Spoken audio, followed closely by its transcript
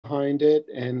behind it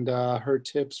and her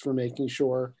tips for making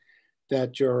sure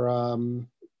that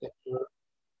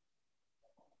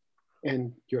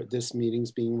this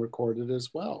meeting's being recorded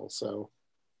as well. So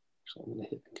I'm going to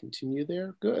hit continue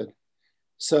there. Good.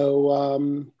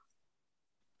 So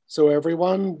so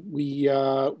everyone, we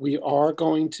are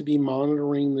going to be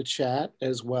monitoring the chat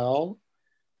as well.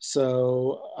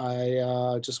 So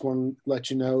I just want to let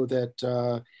you know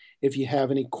that if you have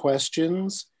any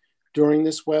questions during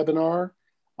this webinar,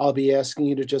 I'll be asking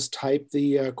you to just type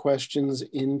the questions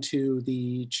into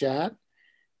the chat,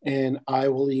 and I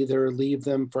will either leave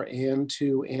them for Anne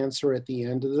to answer at the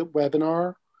end of the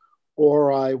webinar,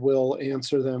 or I will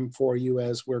answer them for you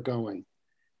as we're going.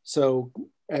 So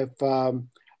if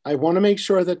I want to make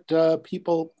sure that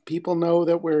people know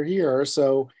that we're here.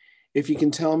 So if you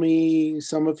can tell me,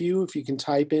 some of you, if you can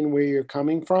type in where you're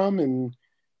coming from and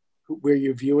where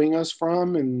you're viewing us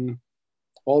from and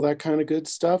all that kind of good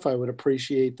stuff, I would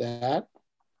appreciate that.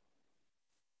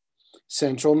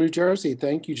 Central New Jersey,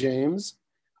 thank you, James.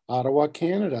 Ottawa,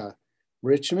 Canada.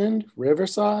 Richmond,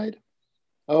 Riverside.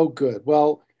 Oh, good.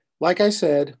 Well, like I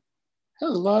said,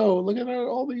 hello, look at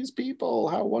all these people.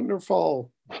 How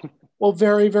wonderful. Well,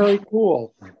 very, very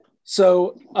cool.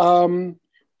 So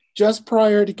just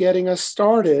prior to getting us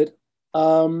started,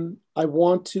 I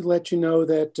want to let you know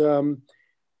that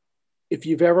if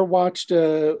you've ever watched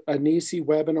a NiSi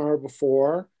webinar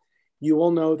before, you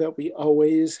will know that we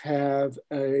always have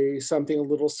something a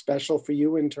little special for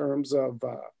you in terms of,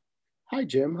 hi,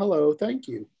 Jim. Hello. Thank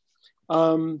you.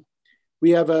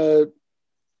 We have a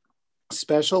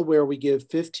special where we give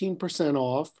 15%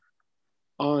 off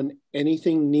on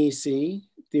anything NiSi.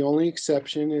 The only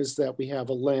exception is that we have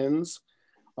a lens,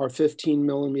 our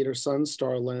 15mm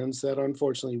Sunstar lens, that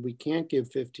unfortunately we can't give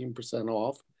 15%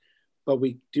 off, but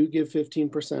we do give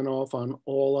 15% off on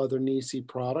all other NiSi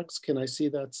products. Can I see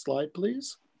that slide,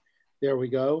 please? There we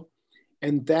go.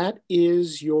 And that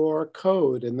is your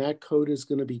code, and that code is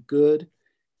going to be good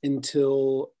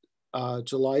until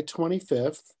July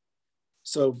 25th.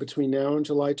 So between now and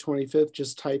July 25th,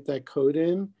 just type that code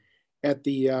in at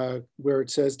the where it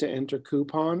says to enter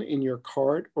coupon in your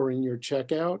cart or in your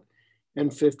checkout, and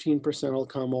 15% will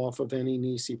come off of any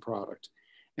NiSi product.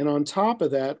 And on top of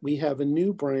that, we have a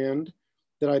new brand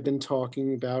that I've been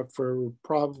talking about for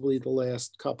probably the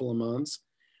last couple of months,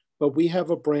 but we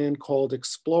have a brand called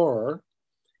Explorer.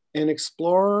 And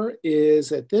Explorer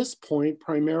is at this point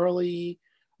primarily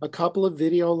a couple of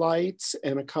video lights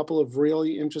and a couple of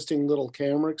really interesting little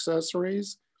camera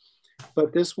accessories.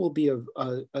 But this will be a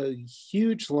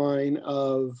huge line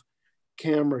of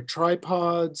camera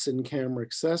tripods and camera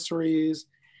accessories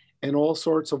and all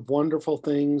sorts of wonderful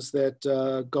things that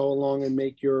go along and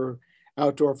make your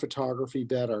outdoor photography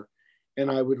better.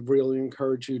 And I would really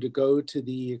encourage you to go to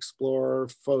the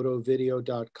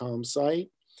explorerphotovideo.com site,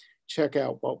 check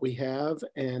out what we have,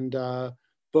 and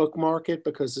bookmark it,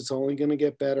 because it's only going to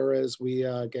get better as we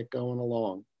get going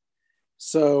along.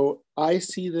 So I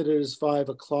see that it is 5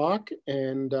 o'clock,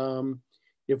 and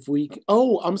if we,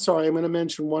 oh, I'm sorry, I'm going to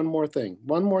mention one more thing,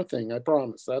 I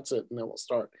promise, that's it, and then we'll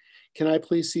start. Can I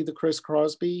please see the Chris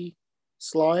Crosby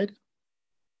slide?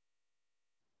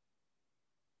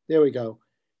 There we go.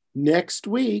 Next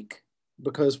week,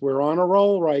 because we're on a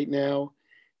roll right now,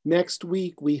 next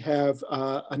week we have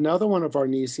another one of our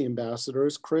NiSi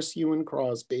ambassadors, Chris Ewan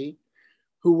Crosby,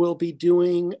 who will be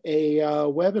doing a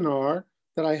webinar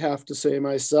that I have to say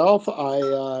myself,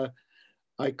 I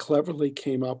cleverly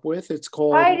came up with. It's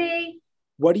called, Heidi,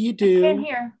 What Do You Do? I can't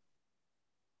hear.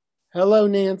 Hello,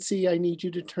 Nancy. I need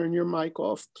you to turn your mic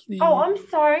off, please. Oh, I'm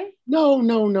sorry.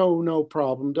 No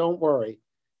problem. Don't worry.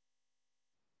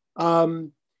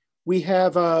 We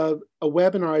have a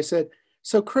webinar. I said,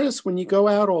 so Chris, when you go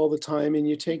out all the time and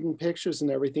you're taking pictures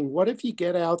and everything, what if you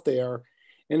get out there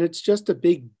and it's just a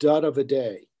big dud of a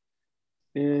day?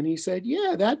 And he said,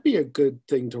 yeah, that'd be a good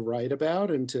thing to write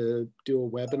about and to do a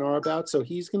webinar about. So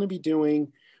he's going to be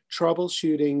doing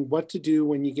troubleshooting, what to do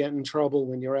when you get in trouble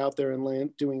when you're out there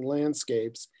and doing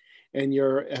landscapes and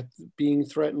you're being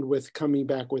threatened with coming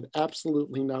back with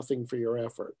absolutely nothing for your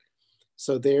effort.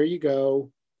 So there you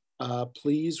go.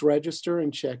 Please register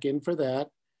and check in for that.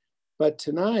 But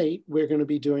tonight we're going to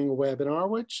be doing a webinar,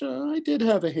 which I did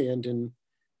have a hand in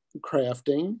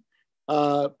crafting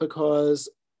because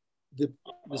the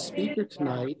speaker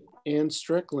tonight, Anne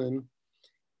Strickland,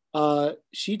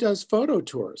 she does photo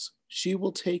tours. She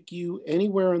will take you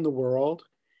anywhere in the world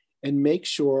and make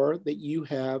sure that you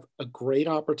have a great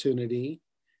opportunity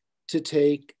to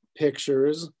take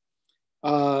pictures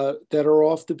that are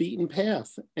off the beaten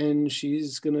path. And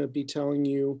she's going to be telling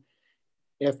you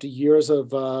after years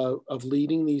of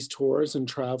leading these tours and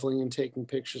traveling and taking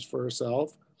pictures for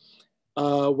herself,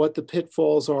 what the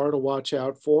pitfalls are to watch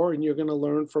out for, and you're going to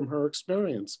learn from her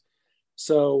experience.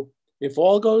 So if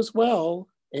all goes well,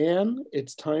 Anne,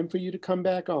 it's time for you to come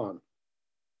back on.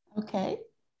 Okay.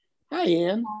 Hi,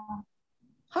 Anne.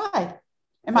 Hi.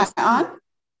 Am I on?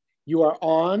 You are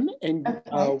on, and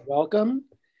Okay. welcome.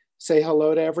 Say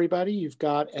hello to everybody. You've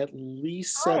got at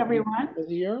least Hi, 7 everyone. people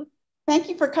here. Thank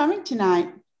you for coming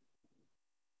tonight.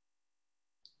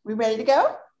 We ready to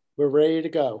go? We're ready to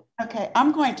go. Okay,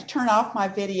 I'm going to turn off my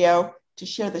video to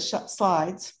share the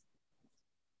slides.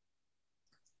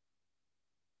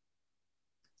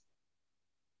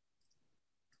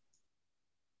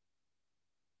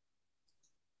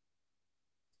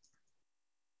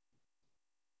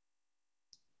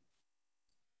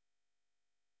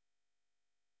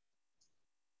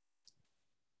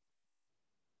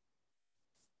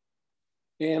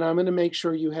 And I'm going to make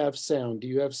sure you have sound. Do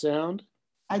you have sound?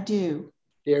 I do.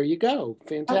 There you go.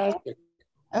 Fantastic.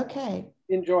 Okay.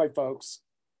 Enjoy, folks.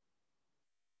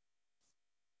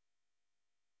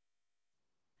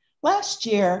 Last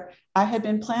year, I had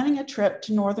been planning a trip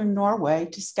to northern Norway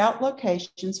to scout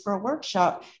locations for a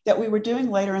workshop that we were doing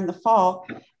later in the fall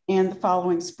and the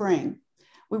following spring.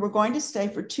 We were going to stay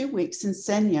for 2 weeks in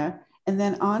Senja and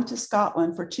then on to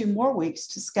Scotland for 2 more weeks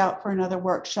to scout for another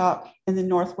workshop in the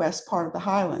northwest part of the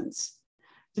Highlands.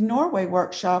 The Norway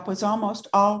workshop was almost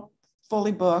all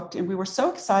fully booked, and we were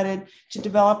so excited to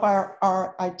develop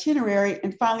our itinerary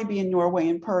and finally be in Norway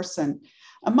in person.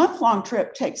 A month-long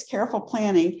trip takes careful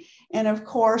planning, and of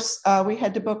course, we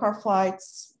had to book our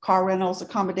flights, car rentals,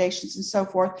 accommodations, and so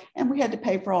forth, and we had to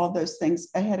pay for all of those things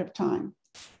ahead of time.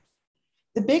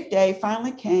 The big day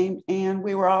finally came, and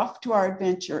we were off to our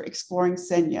adventure exploring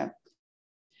Senja.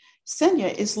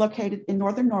 Senja is located in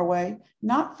northern Norway,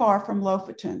 not far from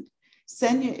Lofoten.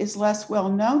 Senja is less well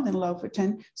known than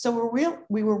Lofoten, so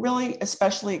we were really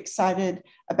especially excited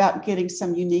about getting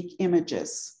some unique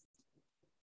images.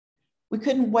 We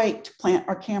couldn't wait to plant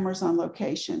our cameras on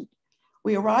location.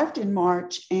 We arrived in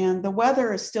March, and the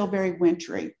weather is still very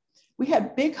wintry. We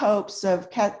had big hopes of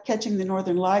catching the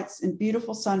northern lights and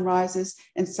beautiful sunrises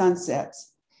and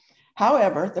sunsets.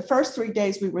 However, the first 3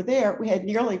 days we were there, we had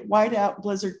nearly whiteout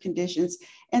blizzard conditions,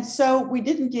 and so we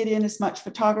didn't get in as much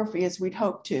photography as we'd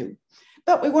hoped to.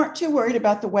 But we weren't too worried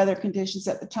about the weather conditions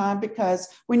at the time because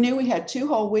we knew we had 2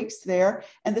 whole weeks there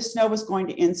and the snow was going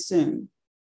to end soon.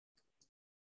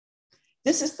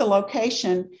 This is the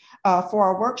location for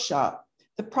our workshop.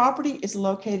 The property is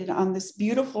located on this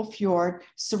beautiful fjord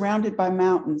surrounded by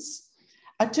mountains.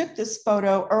 I took this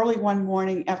photo early one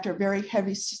morning after a very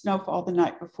heavy snowfall the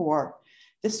night before.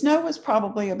 The snow was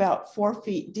probably about 4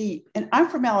 feet deep, and I'm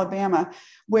from Alabama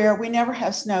where we never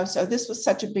have snow, so this was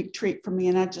such a big treat for me,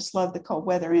 and I just love the cold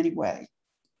weather anyway.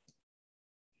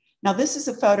 Now, this is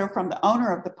a photo from the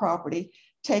owner of the property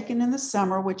taken in the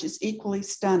summer, which is equally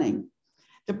stunning.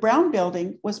 The brown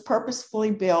building was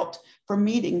purposefully built for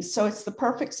meetings, so it's the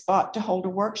perfect spot to hold a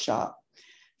workshop.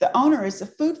 The owner is a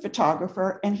food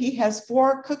photographer, and he has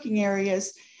 4 cooking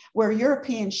areas where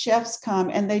European chefs come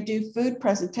and they do food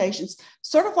presentations,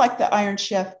 sort of like the Iron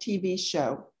Chef TV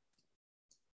show.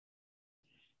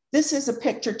 This is a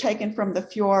picture taken from the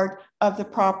fjord of the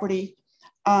property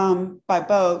by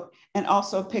boat, and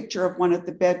also a picture of one of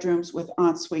the bedrooms with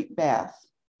ensuite bath.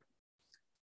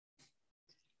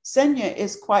 Senja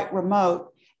is quite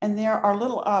remote, and there are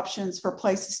little options for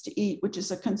places to eat, which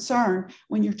is a concern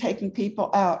when you're taking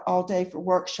people out all day for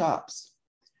workshops.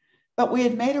 But we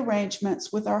had made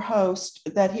arrangements with our host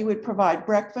that he would provide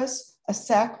breakfast, a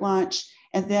sack lunch,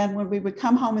 and then when we would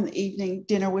come home in the evening,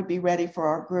 dinner would be ready for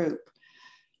our group.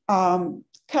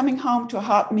 Coming home to a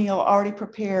hot meal already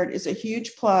prepared is a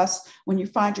huge plus when you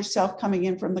find yourself coming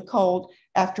in from the cold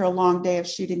after a long day of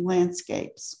shooting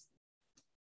landscapes.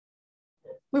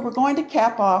 We were going to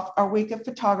cap off our week of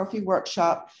photography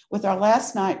workshop with our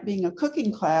last night being a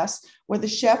cooking class where the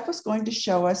chef was going to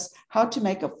show us how to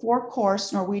make a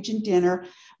 4-course Norwegian dinner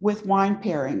with wine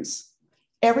pairings.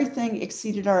 Everything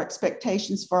exceeded our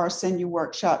expectations for our Senja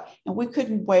workshop, and we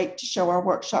couldn't wait to show our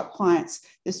workshop clients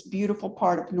this beautiful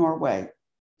part of Norway.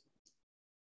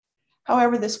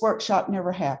 However, this workshop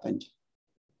never happened.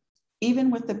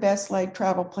 Even with the best laid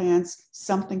travel plans,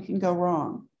 something can go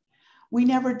wrong. We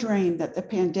never dreamed that the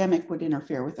pandemic would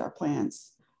interfere with our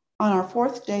plans. On our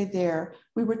 4th day there,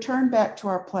 we returned back to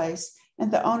our place,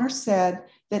 and the owner said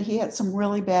that he had some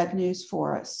really bad news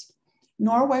for us.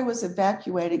 Norway was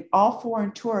evacuating all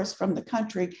foreign tourists from the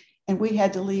country, and we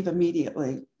had to leave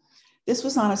immediately. This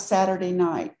was on a Saturday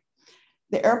night.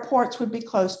 The airports would be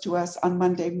closed to us on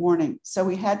Monday morning, so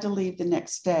we had to leave the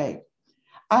next day.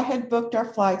 I had booked our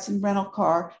flights and rental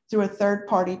car through a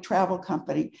third-party travel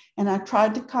company, and I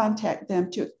tried to contact them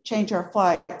to change our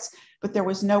flights, but there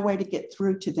was no way to get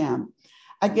through to them.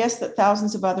 I guess that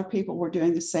thousands of other people were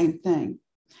doing the same thing.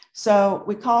 So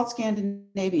we called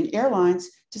Scandinavian Airlines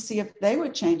to see if they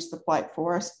would change the flight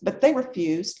for us, but they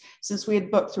refused since we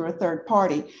had booked through a third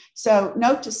party. So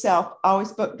note to self,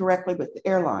 always book directly with the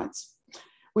airlines.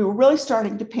 We were really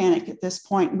starting to panic at this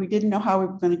point, and we didn't know how we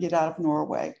were going to get out of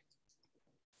Norway.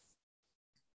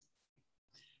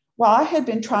 While I had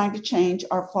been trying to change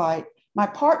our flight, my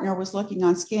partner was looking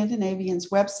on Scandinavian's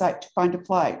website to find a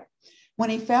flight. When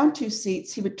he found 2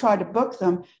 seats, he would try to book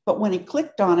them, but when he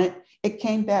clicked on it, it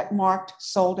came back marked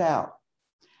sold out.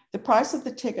 The price of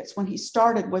the tickets when he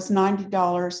started was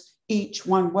 $90 each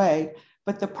one way,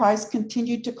 but the price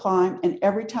continued to climb, and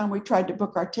every time we tried to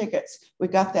book our tickets, we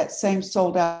got that same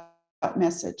sold out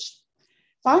message.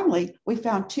 Finally, we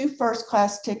found 2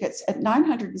 first-class tickets at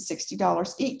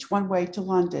 $960 each one way to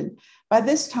London. By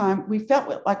this time, we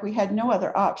felt like we had no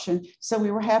other option, so we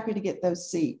were happy to get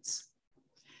those seats.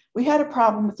 We had a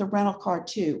problem with the rental car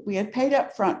too. We had paid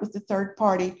up front with the third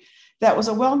party that was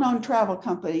a well-known travel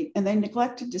company, and they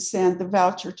neglected to send the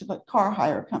voucher to the car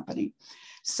hire company.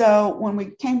 So when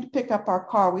we came to pick up our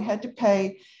car, we had to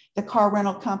pay the car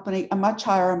rental company a much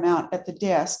higher amount at the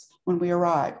desk when we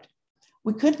arrived.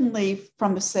 We couldn't leave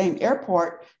from the same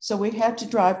airport, so we had to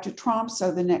drive to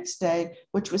Tromsø the next day,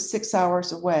 which was 6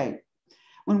 hours away.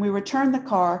 When we returned the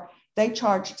car, they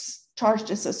charged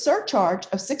us a surcharge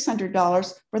of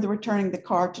 $600 for returning the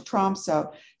car to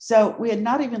Tromsø. So we had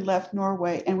not even left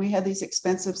Norway, and we had these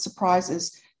expensive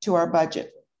surprises to our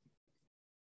budget.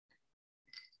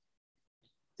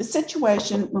 The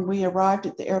situation when we arrived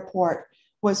at the airport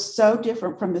was so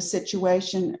different from the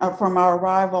situation from our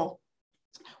arrival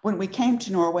when we came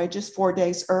to Norway just 4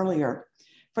 days earlier.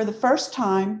 For the first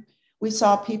time, we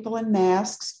saw people in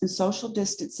masks and social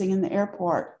distancing in the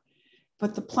airport,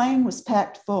 but the plane was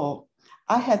packed full.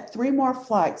 I had 3 more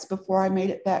flights before I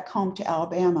made it back home to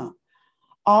Alabama.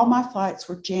 All my flights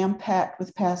were jam-packed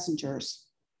with passengers.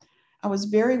 I was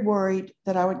very worried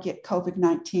that I would get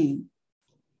COVID-19.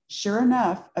 Sure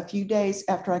enough, a few days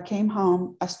after I came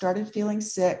home, I started feeling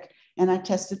sick and I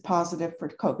tested positive for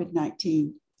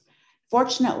COVID-19.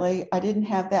 Fortunately, I didn't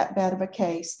have that bad of a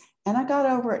case, and I got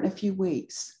over it in a few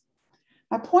weeks.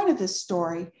 My point of this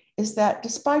story is that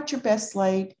despite your best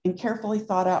laid and carefully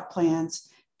thought out plans,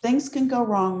 things can go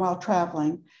wrong while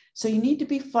traveling, so you need to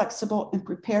be flexible and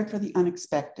prepared for the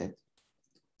unexpected.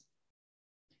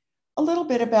 A little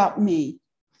bit about me.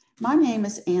 My name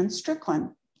is Anne Strickland.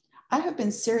 I have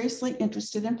been seriously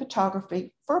interested in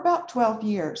photography for about 12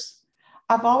 years.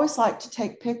 I've always liked to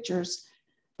take pictures,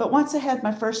 but once I had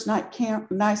my first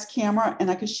nice camera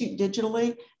and I could shoot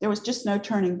digitally, there was just no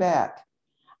turning back.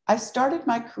 I started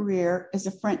my career as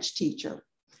a French teacher.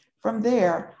 From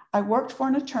there, I worked for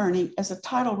an attorney as a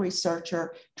title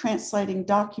researcher, translating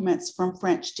documents from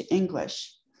French to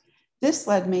English. This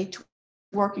led me to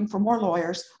working for more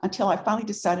lawyers until I finally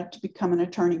decided to become an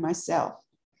attorney myself.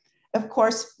 Of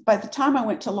course, by the time I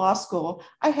went to law school,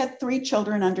 I had 3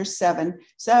 children under 7,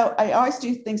 so I always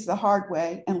do things the hard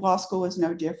way, and law school was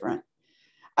no different.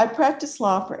 I practiced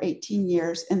law for 18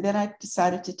 years, and then I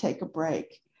decided to take a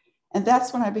break. And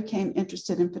that's when I became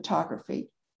interested in photography.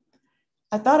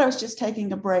 I thought I was just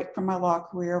taking a break from my law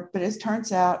career, but as it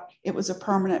turns out, it was a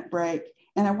permanent break,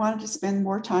 and I wanted to spend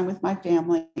more time with my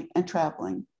family and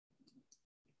traveling.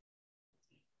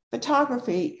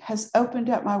 Photography has opened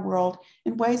up my world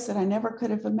in ways that I never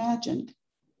could have imagined.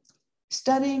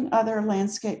 Studying other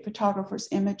landscape photographers'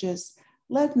 images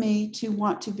led me to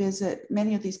want to visit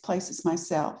many of these places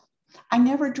myself. I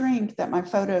never dreamed that my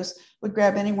photos would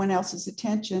grab anyone else's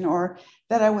attention or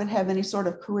that I would have any sort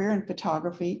of career in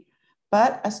photography,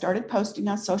 but I started posting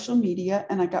on social media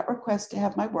and I got requests to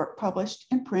have my work published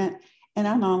in print and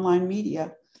on online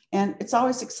media. And it's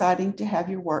always exciting to have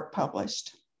your work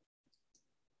published.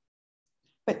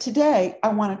 But today I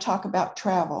want to talk about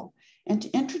travel and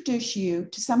to introduce you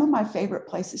to some of my favorite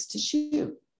places to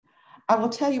shoot. I will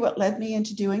tell you what led me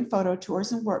into doing photo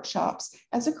tours and workshops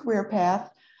as a career path,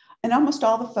 and almost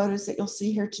all the photos that you'll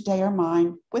see here today are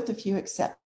mine, with a few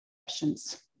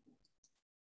exceptions.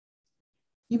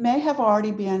 You may have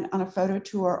already been on a photo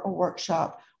tour or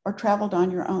workshop or traveled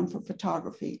on your own for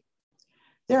photography.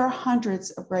 There are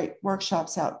hundreds of great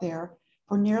workshops out there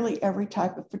for nearly every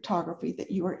type of photography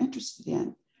that you are interested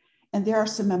in, and there are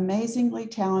some amazingly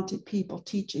talented people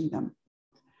teaching them.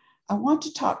 I want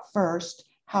to talk first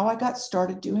how I got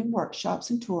started doing workshops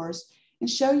and tours and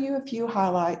show you a few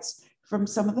highlights from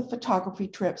some of the photography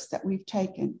trips that we've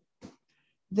taken.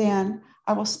 Then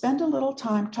I will spend a little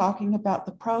time talking about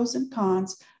the pros and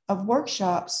cons of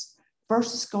workshops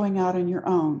versus going out on your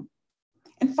own.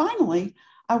 And finally,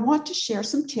 I want to share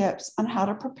some tips on how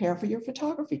to prepare for your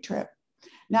photography trip.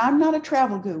 Now, I'm not a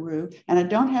travel guru and I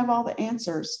don't have all the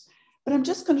answers, but I'm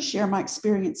just going to share my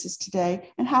experiences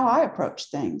today and how I approach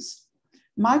things.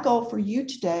 My goal for you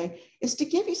today is to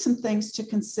give you some things to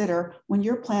consider when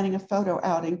you're planning a photo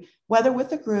outing, whether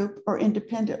with a group or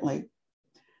independently.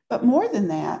 But more than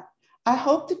that, I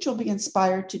hope that you'll be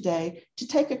inspired today to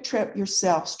take a trip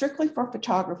yourself strictly for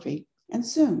photography, and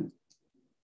soon.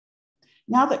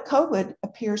 Now that COVID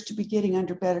appears to be getting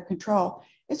under better control,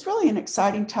 it's really an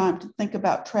exciting time to think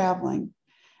about traveling.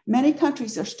 Many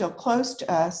countries are still closed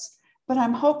to us, but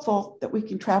I'm hopeful that we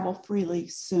can travel freely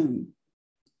soon.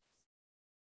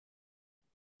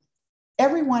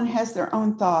 Everyone has their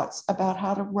own thoughts about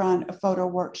how to run a photo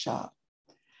workshop.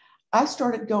 I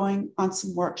started going on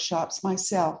some workshops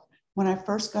myself when I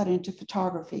first got into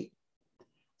photography.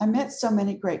 I met so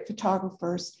many great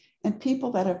photographers and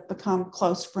people that have become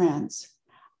close friends.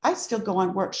 I still go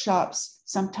on workshops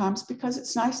sometimes because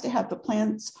it's nice to have the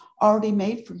plans already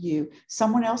made for you.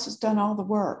 Someone else has done all the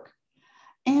work.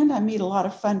 And I meet a lot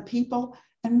of fun people.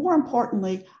 And more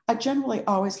importantly, I generally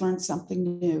always learn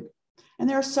something new. And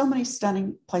there are so many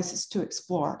stunning places to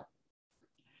explore.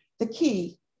 The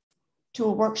key to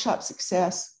a workshop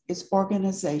success is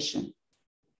organization.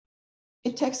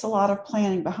 It takes a lot of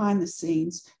planning behind the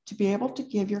scenes to be able to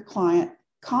give your client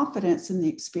confidence in the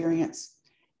experience,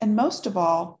 and most of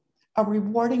all, a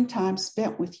rewarding time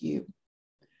spent with you.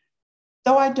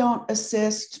 Though I don't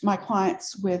assist my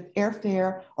clients with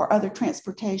airfare or other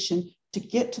transportation to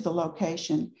get to the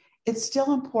location, it's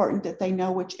still important that they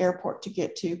know which airport to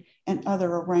get to and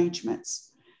other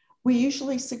arrangements. We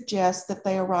usually suggest that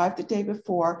they arrive the day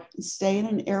before and stay in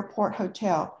an airport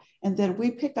hotel, and then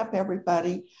we pick up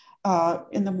everybody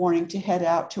in the morning to head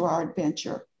out to our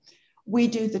adventure. We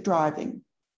do the driving.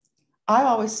 I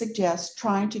always suggest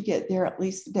trying to get there at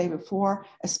least the day before,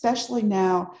 especially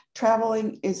now.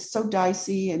 Traveling is so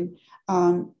dicey, and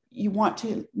you want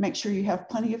to make sure you have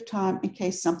plenty of time in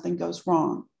case something goes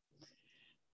wrong.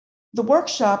 The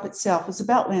workshop itself is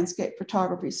about landscape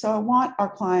photography, so I want our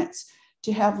clients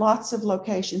to have lots of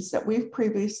locations that we've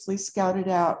previously scouted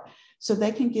out so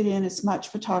they can get in as much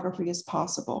photography as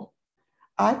possible.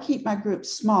 I keep my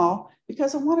groups small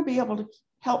because I want to be able to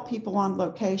help people on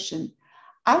location.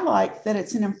 I like that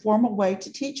it's an informal way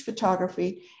to teach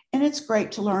photography, and it's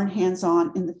great to learn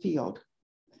hands-on in the field.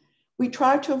 We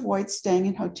try to avoid staying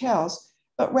in hotels,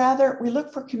 but rather we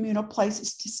look for communal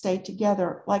places to stay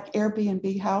together, like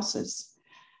Airbnb houses.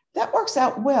 That works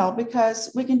out well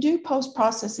because we can do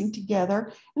post-processing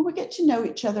together and we get to know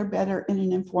each other better in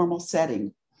an informal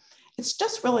setting. It's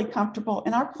just really comfortable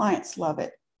and our clients love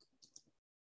it.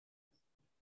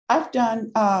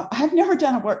 I've never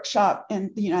done a workshop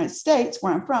in the United States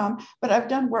where I'm from, but I've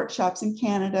done workshops in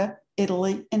Canada,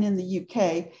 Italy, and in the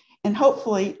UK, and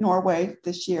hopefully Norway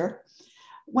this year.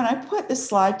 When I put this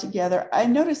slide together, I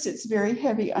noticed it's very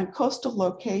heavy on coastal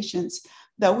locations,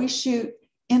 though we shoot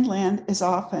inland as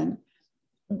often.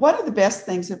 One of the best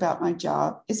things about my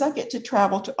job is I get to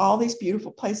travel to all these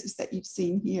beautiful places that you've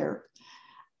seen here.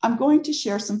 I'm going to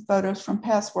share some photos from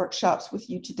past workshops with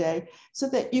you today so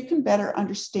that you can better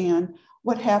understand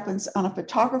what happens on a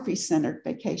photography-centered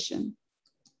vacation.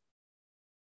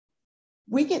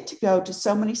 We get to go to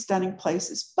so many stunning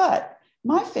places, but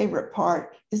my favorite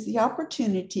part is the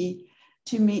opportunity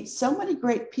to meet so many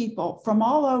great people from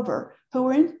all over who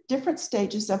are in different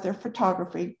stages of their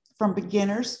photography, from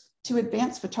beginners to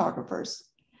advanced photographers.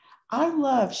 I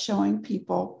love showing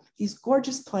people these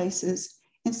gorgeous places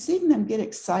and seeing them get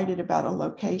excited about a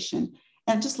location.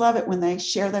 And just love it when they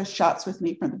share their shots with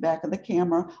me from the back of the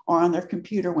camera or on their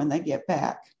computer when they get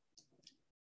back.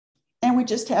 And we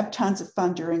just have tons of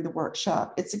fun during the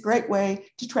workshop. It's a great way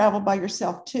to travel by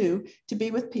yourself too, to be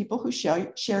with people who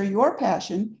share your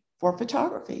passion for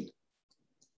photography.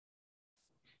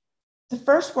 The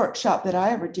first workshop that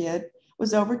I ever did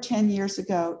was over 10 years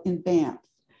ago in Banff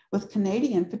with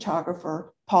Canadian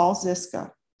photographer Paul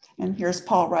Ziska. And here's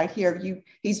Paul right here.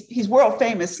 He's world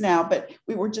famous now, but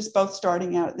we were just both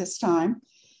starting out at this time.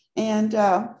 And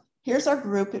here's our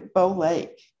group at Bow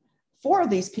Lake. 4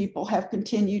 of these people have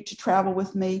continued to travel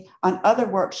with me on other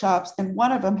workshops, and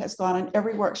one of them has gone on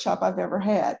every workshop I've ever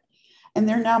had. And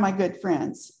they're now my good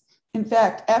friends. In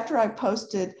fact, after I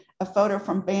posted a photo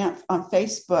from Banff on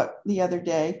Facebook the other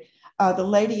day, the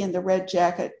lady in the red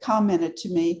jacket commented to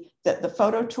me that the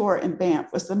photo tour in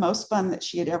Banff was the most fun that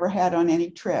she had ever had on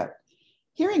any trip.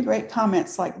 Hearing great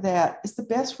comments like that is the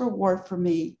best reward for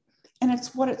me. And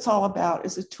it's what it's all about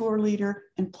as a tour leader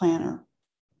and planner.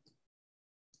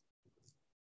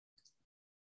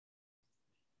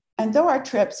 And though our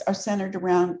trips are centered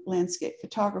around landscape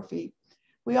photography,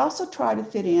 we also try to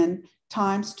fit in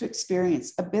times to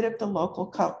experience a bit of the local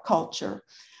culture,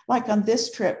 like on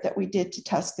this trip that we did to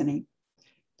Tuscany.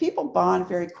 People bond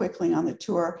very quickly on the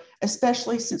tour,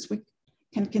 especially since we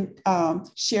can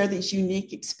share these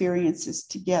unique experiences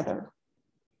together.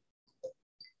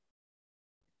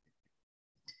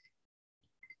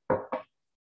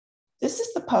 This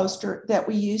is the poster that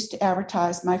we used to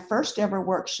advertise my first ever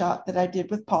workshop that I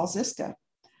did with Paul Ziska.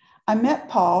 I met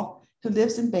Paul, who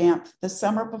lives in Banff, the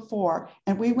summer before,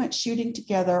 and we went shooting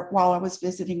together while I was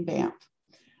visiting Banff.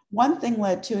 One thing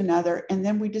led to another, and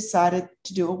then we decided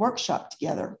to do a workshop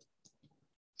together.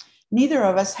 Neither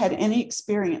of us had any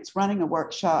experience running a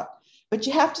workshop, but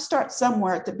you have to start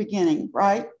somewhere at the beginning,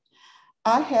 right?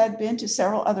 I had been to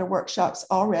several other workshops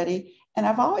already, and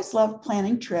I've always loved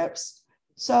planning trips.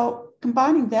 So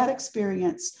combining that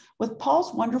experience with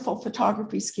Paul's wonderful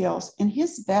photography skills and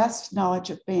his vast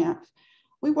knowledge of Banff,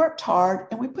 we worked hard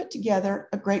and we put together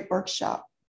a great workshop.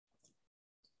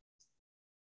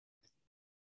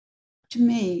 To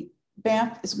me,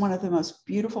 Banff is one of the most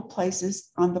beautiful places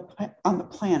on the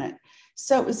planet,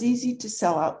 so it was easy to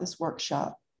sell out this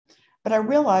workshop. But I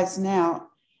realize now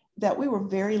that we were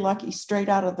very lucky straight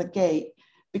out of the gate,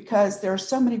 because there are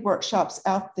so many workshops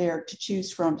out there to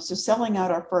choose from. So selling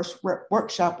out our first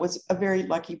workshop was a very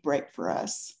lucky break for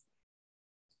us.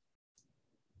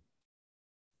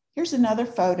 Here's another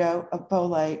photo of Bow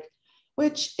Lake,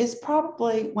 which is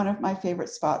probably one of my favorite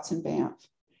spots in Banff.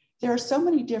 There are so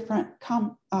many different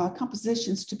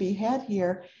compositions to be had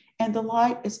here, and the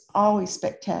light is always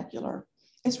spectacular.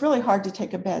 It's really hard to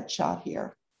take a bad shot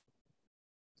here.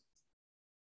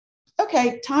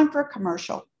 Okay, time for a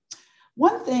commercial.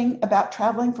 One thing about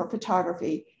traveling for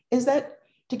photography is that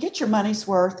to get your money's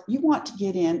worth, you want to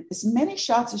get in as many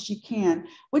shots as you can,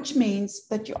 which means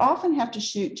that you often have to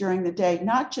shoot during the day,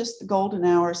 not just the golden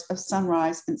hours of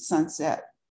sunrise and sunset.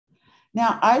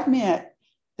 Now, I admit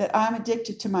that I'm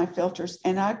addicted to my filters,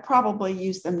 and I probably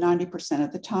use them 90%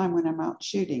 of the time when I'm out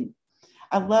shooting.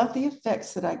 I love the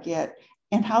effects that I get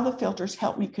and how the filters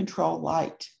help me control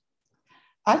light.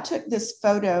 I took this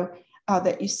photo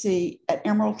that you see at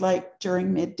Emerald Lake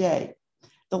during midday.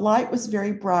 The light was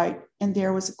very bright and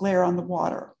there was a glare on the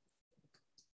water.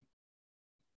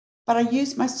 But I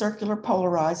used my circular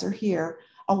polarizer here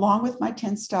along with my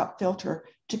 10-stop filter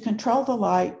to control the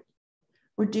light,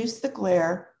 reduce the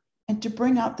glare, and to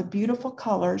bring out the beautiful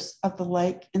colors of the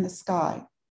lake and the sky.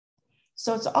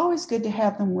 So it's always good to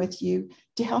have them with you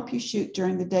to help you shoot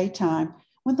during the daytime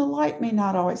when the light may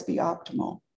not always be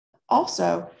optimal.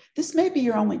 Also, this may be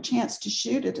your only chance to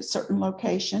shoot at a certain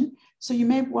location, so you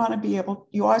always want to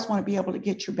be able to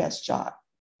get your best shot.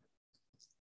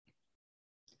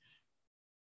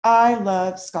 I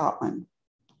love Scotland.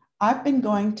 I've been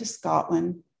going to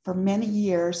Scotland for many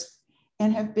years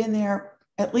and have been there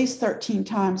at least 13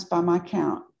 times by my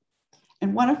count.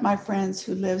 And one of my friends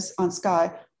who lives on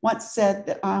Skye once said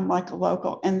that I'm like a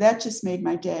local, and that just made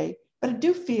my day. But I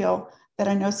do feel that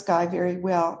I know Skye very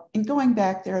well, and going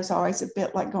back there is always a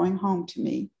bit like going home to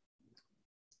me.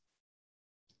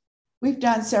 We've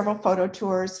done several photo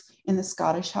tours in the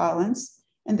Scottish Highlands,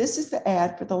 and this is the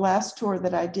ad for the last tour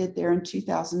that I did there in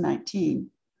 2019.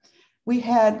 We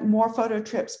had more photo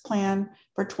trips planned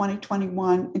for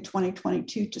 2021 and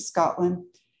 2022 to Scotland,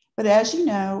 but as you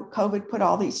know, COVID put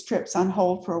all these trips on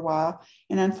hold for a while,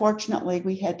 and unfortunately,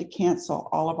 we had to cancel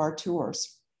all of our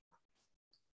tours.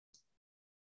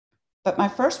 But my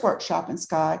first workshop in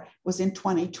Skye was in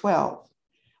 2012.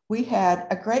 We had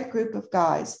a great group of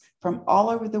guys from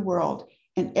all over the world,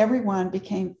 and everyone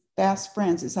became fast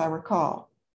friends, as I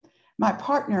recall. My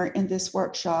partner in this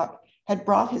workshop had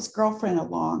brought his girlfriend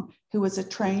along, who was a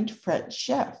trained French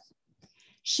chef.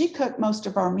 She cooked most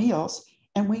of our meals,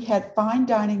 and we had fine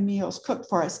dining meals cooked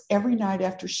for us every night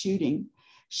after shooting.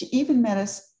 She even met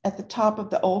us at the top of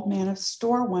the Old Man's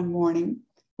store one morning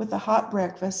with a hot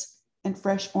breakfast and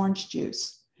fresh orange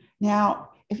juice. Now,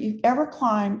 if you've ever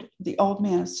climbed the Old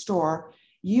Man's store,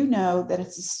 you know that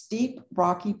it's a steep,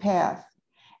 rocky path.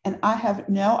 And I have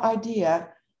no idea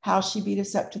how she beat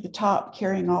us up to the top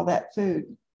carrying all that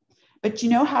food. But you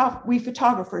know how we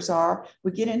photographers are.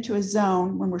 We get into a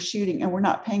zone when we're shooting and we're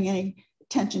not paying any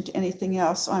attention to anything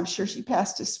else. So I'm sure she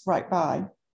passed us right by.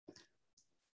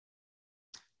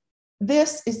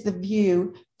 This is the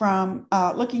view from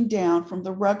looking down from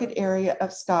the rugged area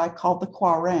of Skye called the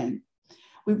Quarang.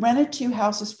 We rented 2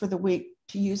 houses for the week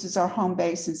to use as our home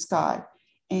base in Skye,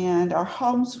 and our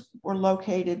homes were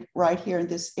located right here in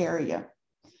this area.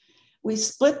 We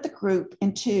split the group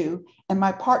in two, and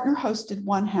my partner hosted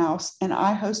one house and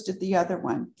I hosted the other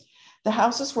one. The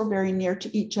houses were very near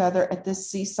to each other at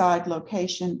this seaside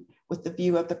location with the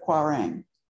view of the Quarang.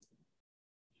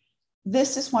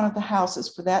 This is one of the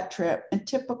houses for that trip and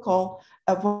typical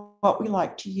of what we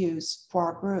like to use for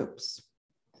our groups.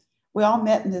 We all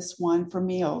met in this one for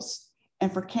meals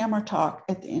and for camera talk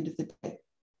at the end of the day.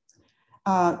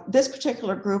 This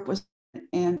particular group was,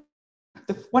 and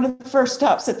one of the first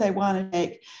stops that they wanted to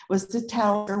make was the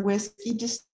Talisker whiskey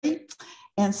distillery.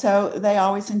 And so they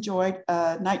always enjoyed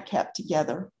a nightcap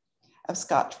together of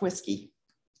Scotch whiskey.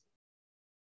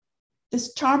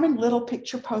 This charming little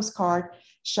picture postcard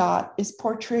shot is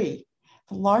Portree,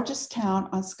 the largest town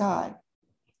on Skye.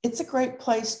 It's a great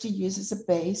place to use as a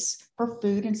base for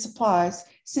food and supplies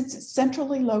since it's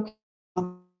centrally located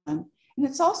on the island, and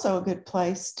it's also a good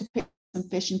place to pick some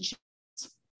fish and chips.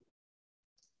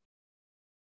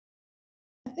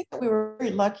 I think that we were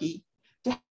very lucky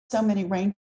to have so many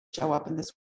rain show up in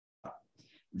this.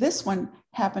 This one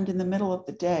happened in the middle of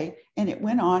the day, and it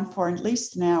went on for at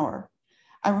least an hour.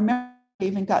 I remember I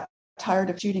even got tired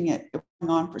of shooting it. It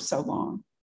went on for so long.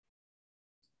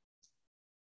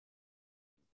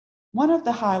 One of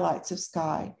the highlights of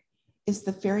Skye is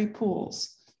the Fairy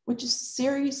Pools, which is a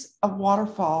series of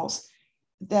waterfalls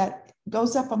that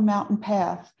goes up a mountain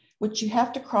path, which you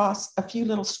have to cross a few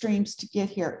little streams to get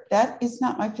here. That is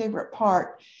not my favorite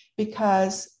part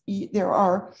because there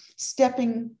are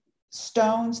stepping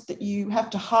stones that you have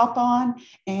to hop on,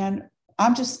 and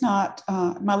I'm just not,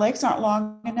 my legs aren't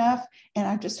long enough, and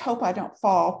I just hope I don't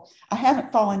fall. I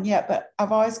haven't fallen yet, but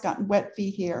I've always gotten wet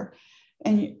feet here.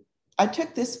 And I took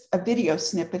a video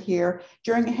snippet here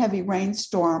during a heavy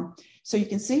rainstorm, so you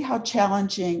can see how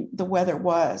challenging the weather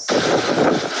was.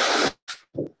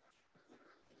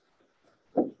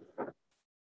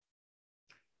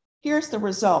 Here's the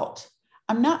result.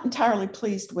 I'm not entirely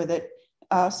pleased with it,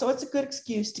 so it's a good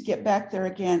excuse to get back there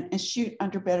again and shoot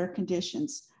under better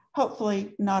conditions,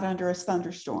 hopefully not under a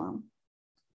thunderstorm.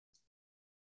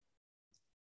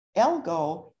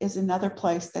 Elgol is another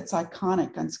place that's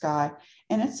iconic on Skye,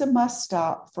 and it's a must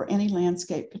stop for any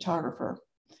landscape photographer.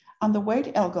 On the way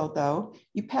to Elgol, though,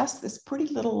 you pass this pretty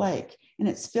little lake, and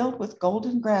it's filled with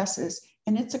golden grasses,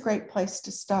 and it's a great place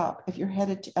to stop if you're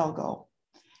headed to Elgol.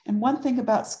 And one thing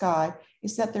about Skye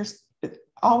is that there's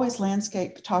always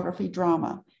landscape photography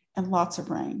drama and lots of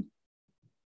rain.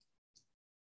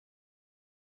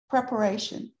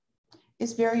 Preparation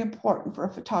is very important for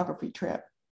a photography trip.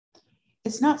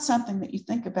 It's not something that you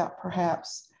think about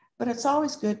perhaps, but it's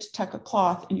always good to tuck a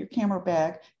cloth in your camera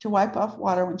bag to wipe off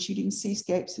water when shooting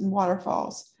seascapes and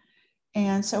waterfalls.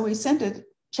 And so we send a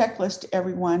checklist to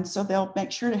everyone so they'll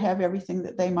make sure to have everything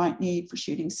that they might need for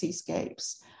shooting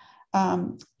seascapes.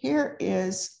 Here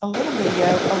is a little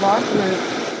video of our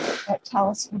group at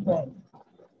Talisker Bay.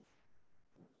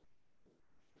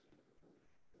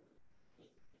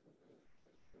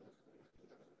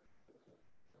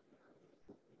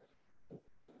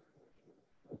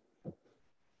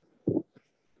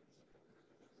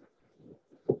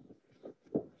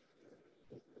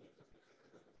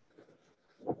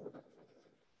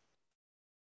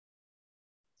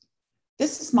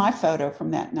 This is my photo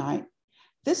from that night.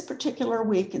 This particular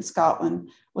week in Scotland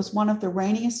was one of the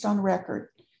rainiest on record,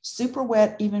 super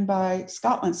wet even by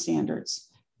Scotland standards.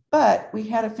 But we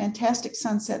had a fantastic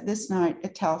sunset this night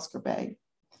at Talisker Bay.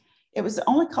 It was the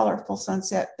only colorful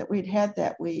sunset that we'd had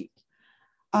that week.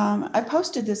 I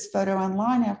posted this photo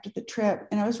online after the trip,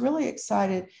 and I was really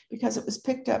excited because it was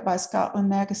picked up by Scotland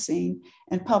Magazine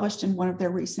and published in one of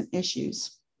their recent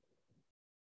issues.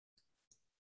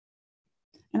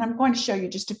 And I'm going to show you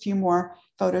just a few more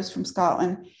photos from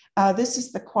Scotland. This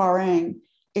is the Quarang.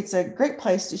 It's a great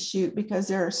place to shoot because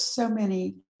there are so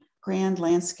many grand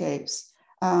landscapes.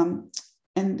 And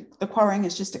the Quarang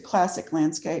is just a classic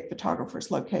landscape photographer's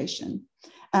location.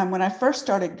 When I first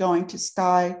started going to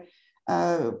Skye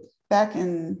back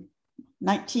in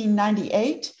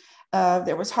 1998,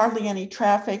 there was hardly any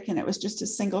traffic and it was just a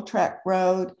single track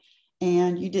road,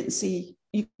 and you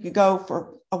could go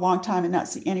for a long time and not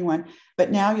see anyone. But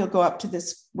now you'll go up to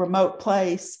this remote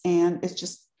place and it's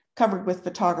just covered with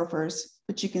photographers,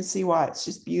 but you can see why. It's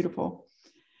just beautiful.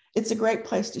 It's a great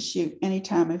place to shoot any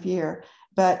time of year,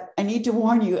 but I need to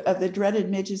warn you of the dreaded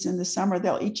midges in the summer.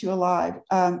 They'll eat you alive.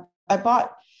 I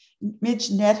bought midge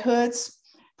net hoods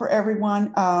for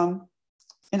everyone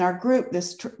in our group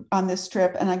on this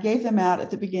trip, and I gave them out at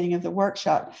the beginning of the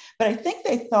workshop. But I think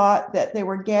they thought that they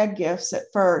were gag gifts at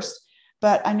first.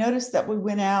 But I noticed that we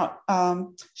went out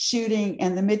shooting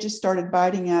and the midges started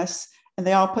biting us and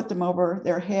they all put them over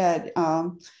their head.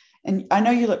 And I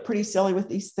know you look pretty silly with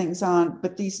these things on,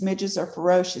 but these midges are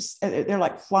ferocious. They're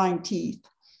like flying teeth.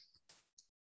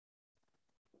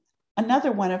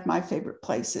 Another one of my favorite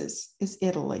places is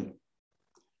Italy.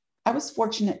 I was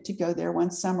fortunate to go there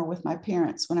one summer with my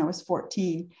parents when I was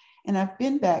 14, and I've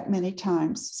been back many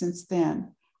times since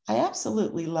then. I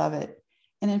absolutely love it.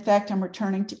 And in fact, I'm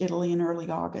returning to Italy in early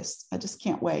August. I just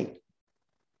can't wait.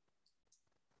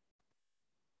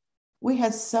 We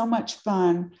had so much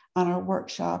fun on our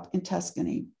workshop in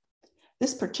Tuscany.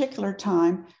 This particular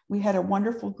time, we had a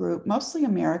wonderful group, mostly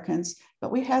Americans,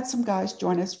 but we had some guys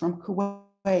join us from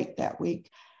Kuwait that week.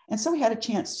 And so we had a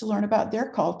chance to learn about their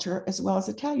culture as well as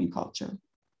Italian culture.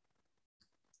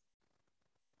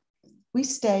 We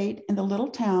stayed in the little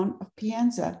town of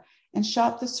Pienza and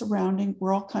shot the surrounding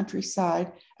rural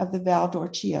countryside of the Val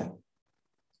d'Orcia.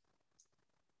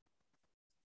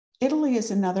 Italy is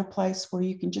another place where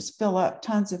you can just fill up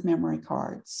tons of memory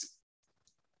cards.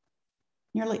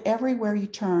 Nearly everywhere you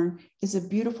turn is a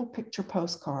beautiful picture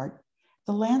postcard.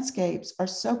 The landscapes are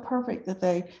so perfect that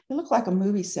they look like a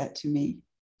movie set to me.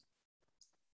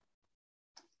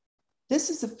 This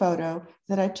is a photo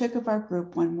that I took of our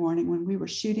group one morning when we were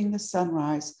shooting the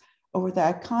sunrise over the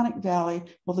iconic valley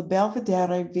where the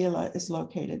Belvedere Villa is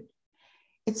located.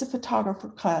 It's a photographer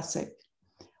classic.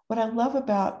 What I love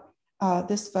about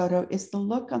this photo is the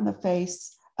look on the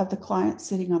face of the client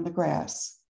sitting on the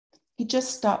grass. He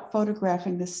just stopped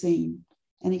photographing the scene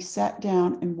and he sat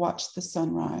down and watched the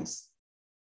sunrise.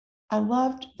 I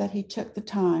loved that he took the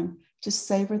time to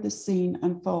savor the scene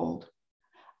unfold.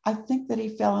 I think that he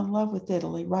fell in love with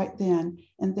Italy right then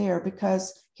and there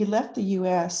because he left the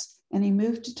US and he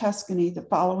moved to Tuscany the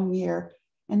following year,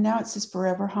 and now it's his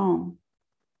forever home.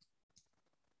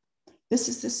 This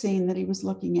is the scene that he was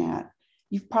looking at.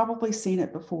 You've probably seen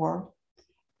it before.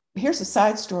 Here's a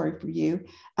side story for you.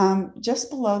 Just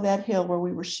below that hill where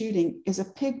we were shooting is a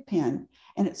pig pen,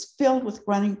 and it's filled with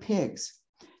running pigs.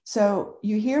 So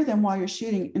you hear them while you're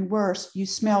shooting, and worse, you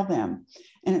smell them.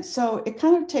 And so it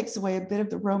kind of takes away a bit of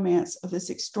the romance of this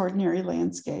extraordinary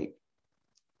landscape.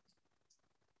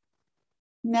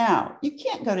 Now, you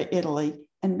can't go to Italy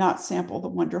and not sample the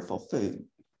wonderful food.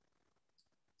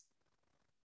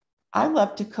 I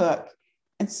love to cook,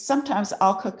 and sometimes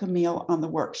I'll cook a meal on the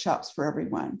workshops for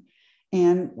everyone.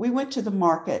 And we went to the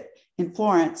market in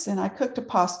Florence, and I cooked a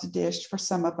pasta dish for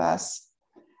some of us.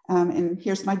 And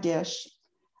here's my dish.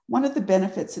 One of the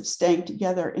benefits of staying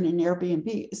together in an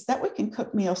Airbnb is that we can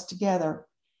cook meals together.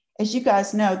 As you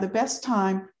guys know, the best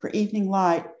time for evening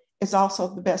light is also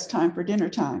the best time for dinner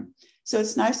time. So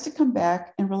it's nice to come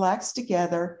back and relax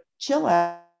together, chill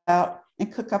out,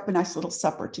 and cook up a nice little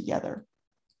supper together.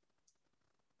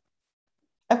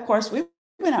 Of course, we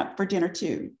went out for dinner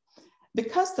too.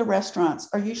 Because the restaurants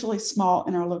are usually small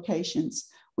in our locations,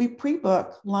 we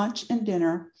pre-book lunch and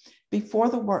dinner before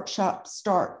the workshop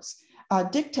starts,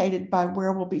 dictated by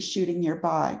where we'll be shooting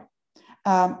nearby.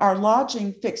 Our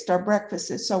lodging fixed our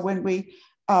breakfasts, so when we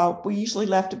usually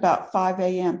left about 5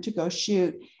 a.m. to go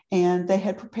shoot, and they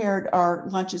had prepared our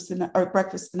lunches or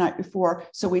breakfast the night before,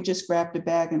 so we just grabbed a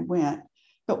bag and went.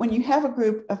 But when you have a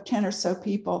group of 10 or so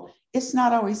people, it's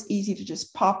not always easy to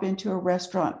just pop into a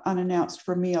restaurant unannounced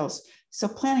for meals. So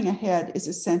planning ahead is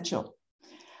essential.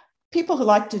 People who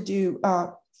like to do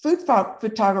food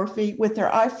photography with their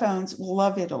iPhones will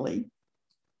love Italy.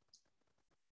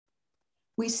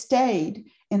 We stayed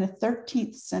in a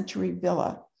 13th century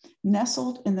villa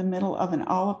nestled in the middle of an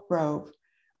olive grove,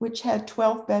 which had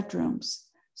 12 bedrooms,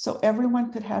 so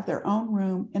everyone could have their own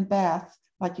room and bath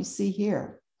like you see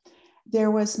here.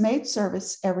 There was maid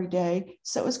service every day,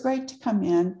 so it was great to come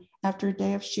in after a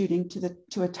day of shooting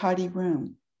to a tidy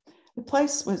room. The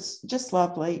place was just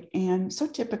lovely and so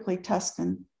typically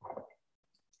Tuscan.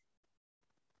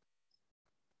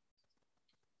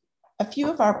 A few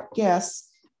of our guests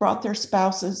brought their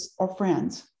spouses or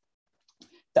friends.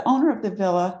 The owner of the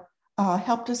villa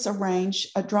helped us arrange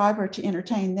a driver to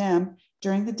entertain them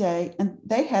during the day, and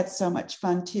they had so much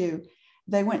fun too.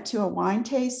 They went to a wine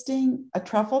tasting, a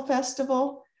truffle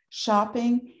festival,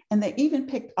 shopping, and they even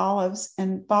picked olives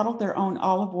and bottled their own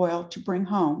olive oil to bring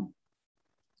home.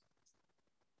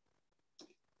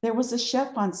 There was a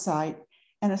chef on site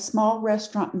and a small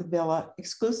restaurant in the villa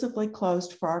exclusively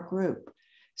closed for our group,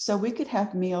 so we could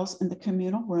have meals in the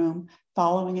communal room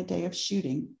following a day of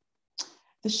shooting.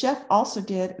 The chef also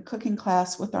did a cooking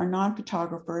class with our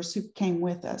non-photographers who came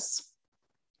with us.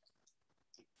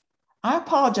 I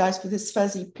apologize for this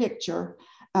fuzzy picture,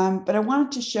 but I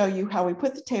wanted to show you how we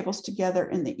put the tables together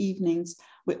in the evenings.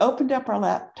 We opened up our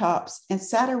laptops and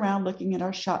sat around looking at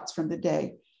our shots from the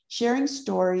day, sharing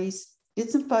stories, did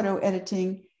some photo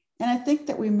editing, and I think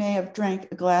that we may have drank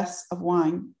a glass of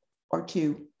wine or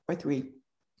two or three.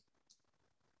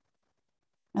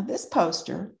 Now this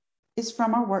poster is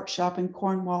from our workshop in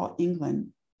Cornwall,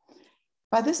 England.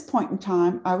 By this point in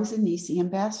time, I was a NiSi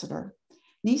ambassador.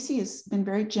 NiSi has been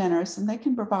very generous, and they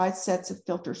can provide sets of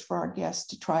filters for our guests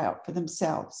to try out for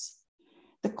themselves.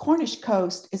 The Cornish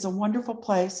coast is a wonderful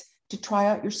place to try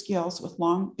out your skills with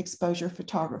long exposure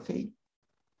photography.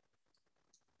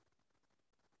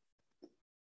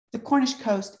 The Cornish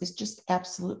coast is just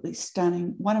absolutely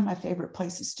stunning, one of my favorite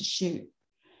places to shoot.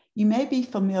 You may be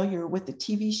familiar with the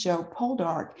TV show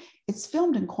Poldark. It's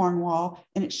filmed in Cornwall,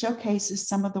 and it showcases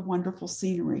some of the wonderful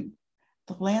scenery.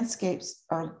 The landscapes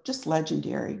are just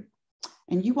legendary,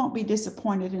 and you won't be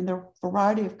disappointed in the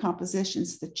variety of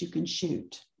compositions that you can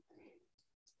shoot.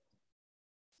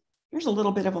 Here's a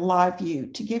little bit of a live view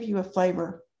to give you a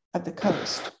flavor of the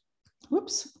coast.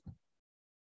 Whoops.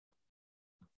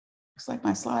 Looks like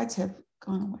my slides have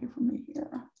gone away from me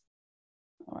here.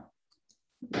 All right.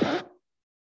 Here we go.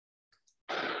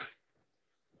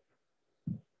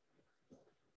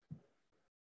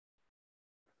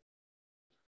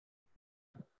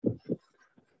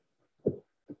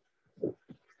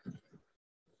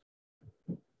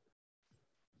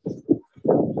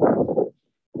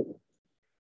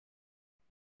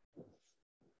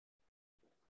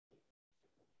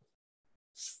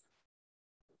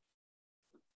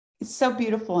 It's so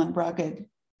beautiful and rugged.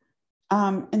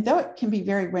 And though it can be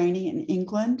very rainy in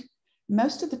England,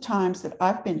 most of the times that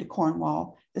I've been to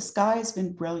Cornwall, the sky has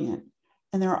been brilliant,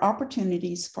 and there are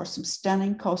opportunities for some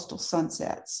stunning coastal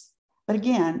sunsets. But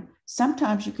again,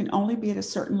 sometimes you can only be at a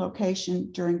certain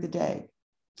location during the day.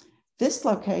 This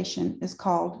location is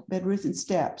called Bedruthen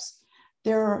Steps.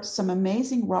 There are some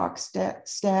amazing rock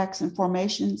stacks and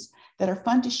formations that are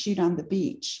fun to shoot on the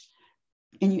beach.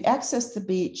 And you access the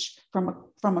beach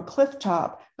from a cliff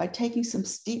top by taking some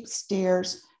steep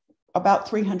stairs, about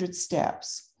 300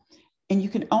 steps. And you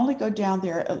can only go down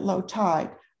there at low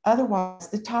tide. Otherwise,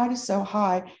 the tide is so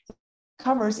high, it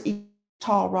covers each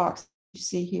tall rocks you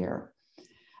see here.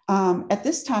 At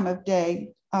this time of day,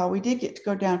 we did get to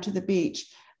go down to the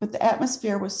beach, but the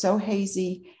atmosphere was so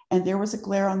hazy and there was a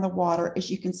glare on the water,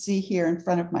 as you can see here in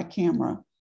front of my camera.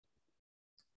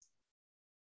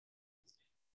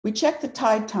 We checked the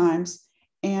tide times,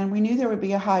 and we knew there would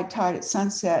be a high tide at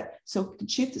sunset, so we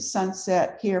could shoot the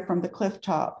sunset here from the cliff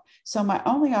top. So my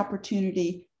only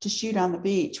opportunity to shoot on the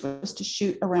beach was to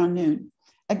shoot around noon.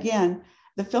 Again,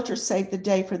 the filter saved the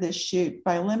day for this shoot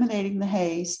by eliminating the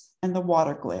haze and the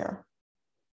water glare.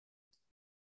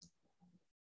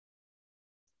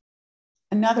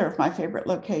 Another of my favorite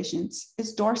locations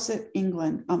is Dorset,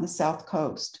 England, on the south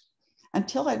coast.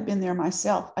 Until I'd been there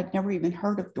myself, I'd never even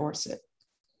heard of Dorset.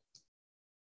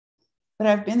 But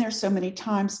I've been there so many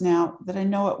times now that I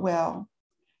know it well.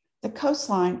 The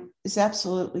coastline is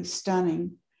absolutely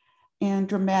stunning and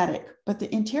dramatic, but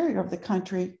the interior of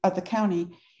the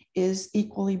county is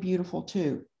equally beautiful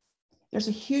too. There's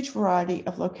a huge variety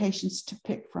of locations to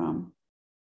pick from.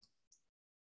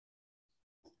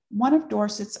 One of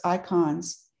Dorset's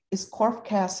icons is Corfe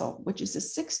Castle, which is a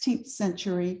 16th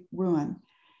century ruin.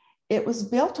 It was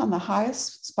built on the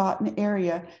highest spot in the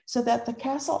area so that the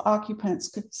castle occupants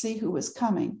could see who was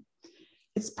coming.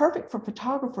 It's perfect for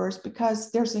photographers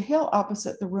because there's a hill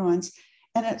opposite the ruins,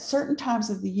 and at certain times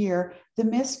of the year, the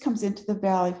mist comes into the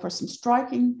valley for some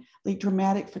strikingly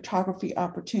dramatic photography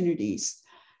opportunities.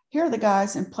 Here are the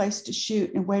guys in place to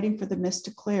shoot and waiting for the mist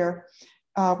to clear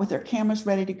with their cameras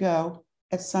ready to go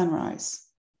at sunrise.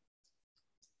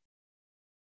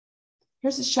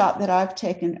 Here's a shot that I've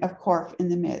taken of Corfe in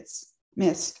the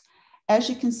mist. As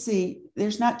you can see,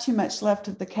 there's not too much left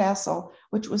of the castle,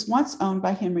 which was once owned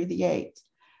by Henry VIII,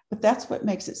 but that's what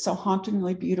makes it so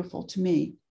hauntingly beautiful to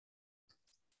me.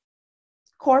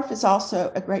 Corfe is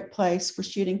also a great place for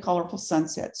shooting colorful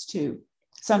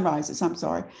sunrises, I'm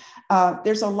sorry.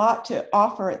 There's a lot to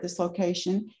offer at this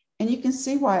location, and you can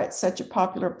see why it's such a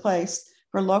popular place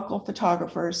for local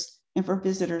photographers and for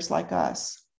visitors like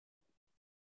us.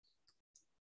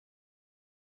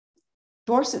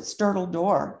 Dorset's Sturtle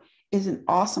Door is an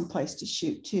awesome place to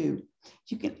shoot too.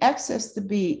 You can access the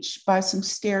beach by some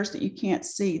stairs that you can't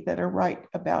see that are right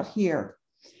about here.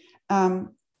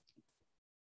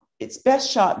 It's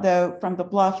best shot though from the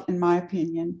bluff, in my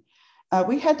opinion.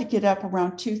 We had to get up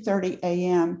around 2:30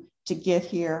 a.m. to get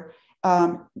here.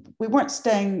 We weren't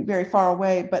staying very far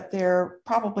away, but there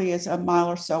probably is a mile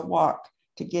or so walk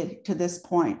to get to this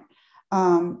point.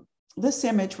 This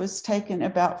image was taken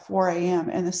about 4 a.m.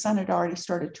 and the sun had already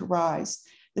started to rise.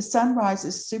 The sun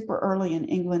rises super early in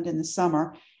England in the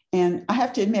summer, And I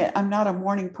have to admit, I'm not a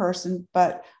morning person,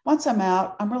 but once I'm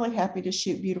out, I'm really happy to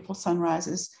shoot beautiful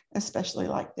sunrises, especially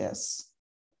like this.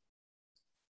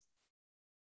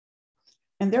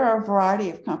 And there are a variety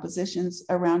of compositions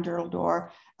around Durrell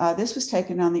Door. This was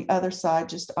taken on the other side,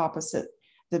 just opposite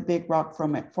the big rock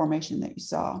formation that you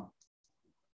saw.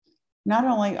 Not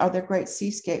only are there great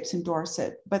seascapes in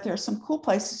Dorset, but there are some cool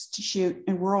places to shoot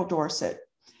in rural Dorset.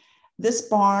 This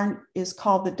barn is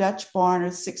called the Dutch Barn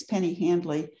or Sixpenny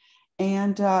Handley,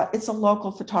 and it's a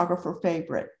local photographer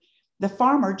favorite. The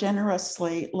farmer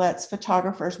generously lets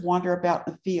photographers wander about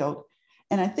the field,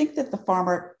 and I think that the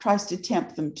farmer tries to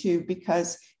tempt them too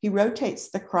because he rotates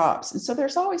the crops, and so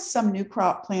there's always some new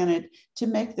crop planted to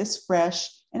make this fresh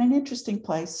and an interesting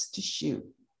place to shoot.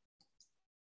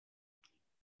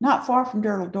 Not far from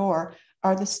Durrell Door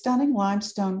are the stunning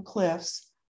limestone cliffs,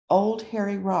 Old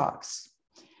Hairy Rocks.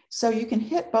 So you can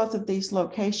hit both of these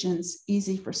locations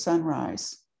easy for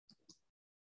sunrise.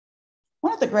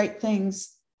 One of the great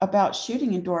things about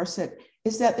shooting in Dorset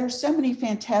is that there's so many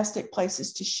fantastic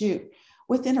places to shoot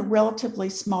within a relatively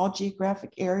small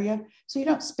geographic area. So you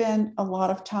don't spend a lot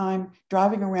of time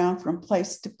driving around from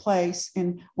place to place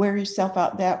and wear yourself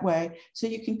out that way. So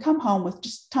you can come home with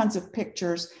just tons of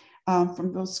pictures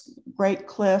from those great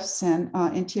cliffs and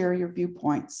interior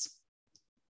viewpoints.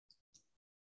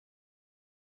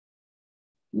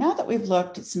 Now that we've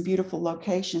looked at some beautiful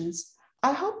locations,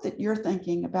 I hope that you're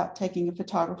thinking about taking a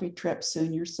photography trip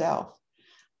soon yourself.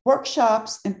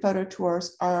 Workshops and photo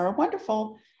tours are a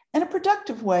wonderful and a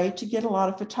productive way to get a lot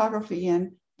of photography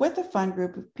in with a fun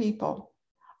group of people.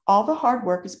 All the hard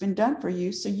work has been done for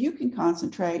you so you can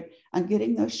concentrate on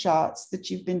getting those shots that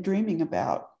you've been dreaming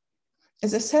about.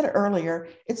 As I said earlier,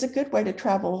 it's a good way to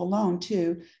travel alone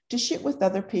too, to shoot with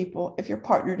other people if your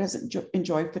partner doesn't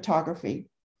enjoy photography.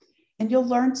 And you'll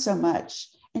learn so much,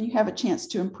 and you have a chance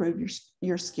to improve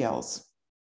your skills.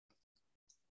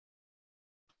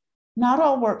 Not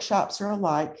all workshops are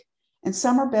alike, and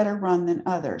some are better run than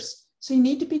others, so you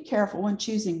need to be careful when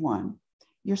choosing one.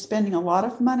 You're spending a lot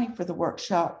of money for the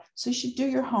workshop, so you should do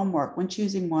your homework when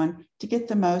choosing one to get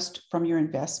the most from your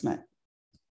investment.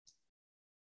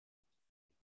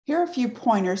 Here are a few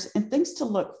pointers and things to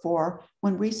look for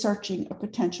when researching a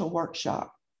potential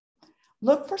workshop.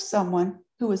 Look for someone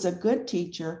who is a good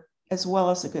teacher as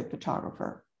well as a good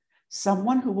photographer,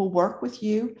 someone who will work with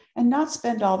you and not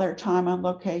spend all their time on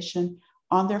location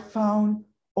on their phone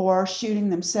or shooting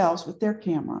themselves with their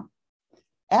camera.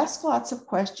 Ask lots of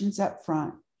questions up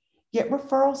front, get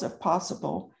referrals if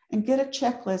possible, and get a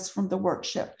checklist from the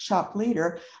workshop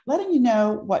leader letting you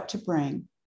know what to bring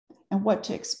and what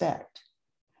to expect.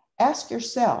 Ask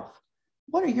yourself,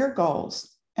 what are your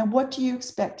goals and what do you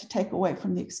expect to take away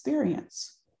from the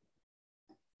experience?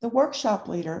 The workshop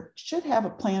leader should have a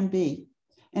plan B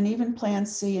and even plan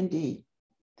C and D.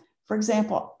 For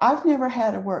example, I've never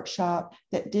had a workshop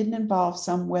that didn't involve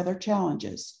some weather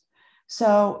challenges.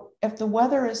 So if the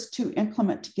weather is too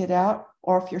inclement to get out,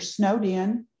 or if you're snowed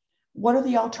in, what are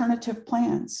the alternative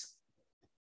plans?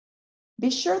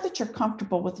 Be sure that you're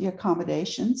comfortable with the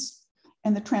accommodations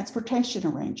and the transportation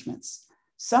arrangements.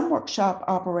 Some workshop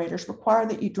operators require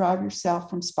that you drive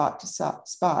yourself from spot to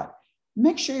spot.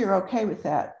 Make sure you're okay with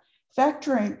that.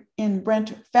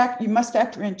 You must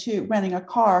factor in too renting a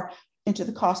car into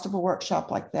the cost of a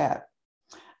workshop like that.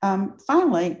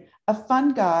 Finally, a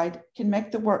fun guide can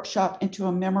make the workshop into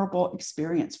a memorable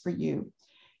experience for you.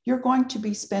 You're going to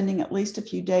be spending at least a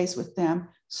few days with them,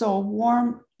 so a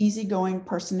warm, easygoing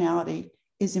personality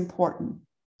is important.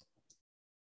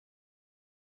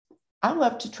 I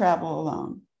love to travel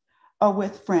alone or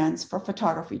with friends for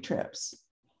photography trips.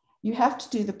 You have to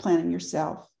do the planning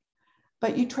yourself,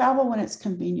 but you travel when it's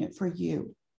convenient for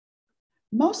you.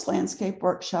 Most landscape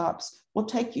workshops will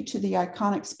take you to the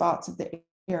iconic spots of the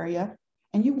area,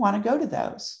 and you want to go to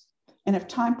those. And if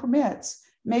time permits,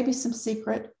 maybe some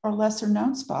secret or lesser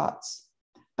known spots.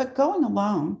 But going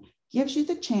alone gives you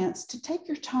the chance to take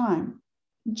your time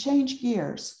and change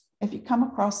gears if you come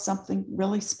across something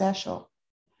really special.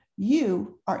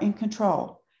 You are in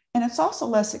control, and it's also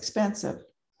less expensive.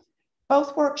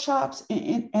 Both workshops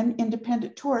and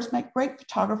independent tours make great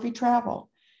photography travel.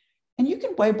 And you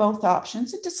can weigh both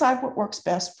options and decide what works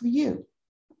best for you,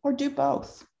 or do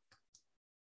both.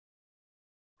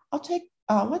 Let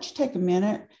you take a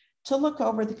minute to look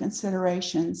over the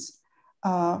considerations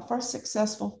for a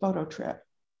successful photo trip.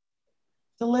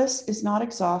 The list is not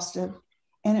exhaustive,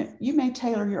 and you may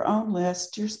tailor your own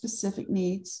list to your specific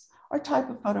needs or type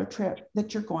of photo trip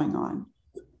that you're going on.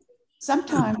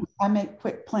 Sometimes I make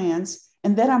quick plans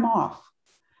and then I'm off.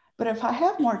 But if I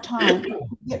have more time, I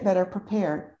get better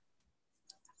prepared.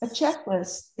 A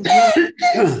checklist is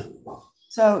really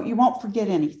so you won't forget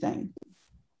anything.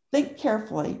 Think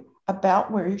carefully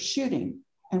about where you're shooting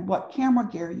and what camera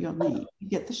gear you'll need to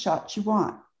get the shots you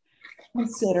want.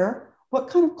 Consider what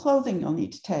kind of clothing you'll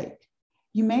need to take.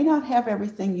 You may not have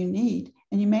everything you need,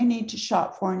 and you may need to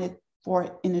shop for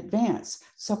it in advance.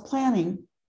 So planning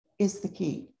is the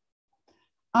key.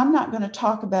 I'm not going to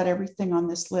talk about everything on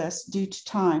this list due to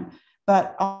time,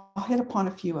 but I'll hit upon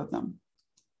a few of them.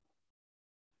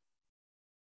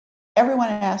 Everyone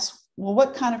asks, well,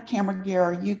 what kind of camera gear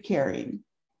are you carrying?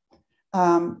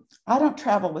 I don't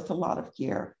travel with a lot of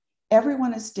gear.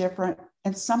 Everyone is different,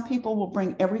 and some people will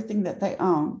bring everything that they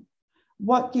own.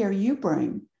 What gear you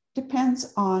bring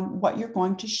depends on what you're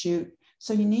going to shoot,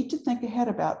 so you need to think ahead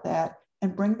about that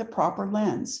and bring the proper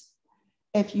lens.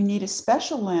 If you need a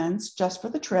special lens just for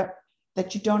the trip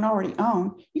that you don't already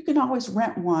own, you can always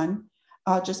rent one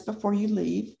just before you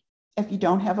leave. If you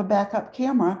don't have a backup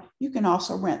camera, you can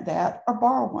also rent that or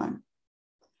borrow one.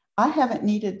 I haven't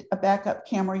needed a backup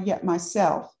camera yet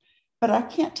myself, but I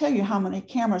can't tell you how many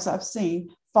cameras I've seen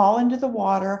fall into the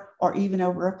water or even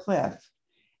over a cliff.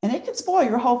 And it can spoil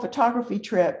your whole photography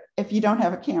trip if you don't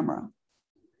have a camera.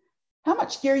 How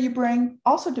much gear you bring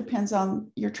also depends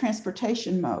on your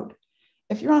transportation mode.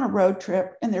 If you're on a road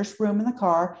trip and there's room in the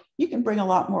car, you can bring a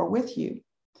lot more with you.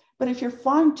 But if you're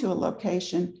flying to a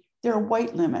location, there are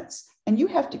weight limits, and you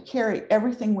have to carry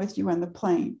everything with you on the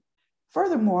plane.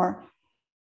 Furthermore,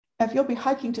 if you'll be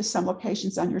hiking to some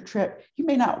locations on your trip, you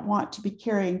may not want to be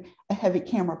carrying a heavy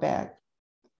camera bag.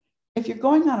 If you're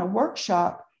going on a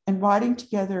workshop and riding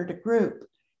together at a group,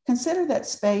 consider that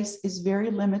space is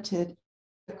very limited,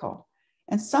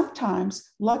 and sometimes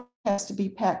luggage has to be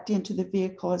packed into the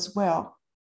vehicle as well.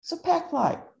 So pack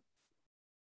light.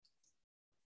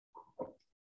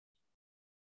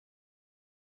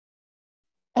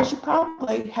 As you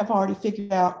probably have already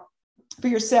figured out for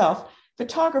yourself,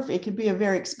 photography can be a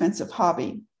very expensive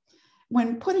hobby.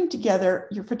 When putting together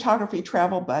your photography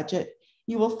travel budget,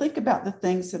 you will think about the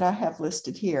things that I have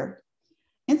listed here.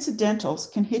 Incidentals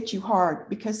can hit you hard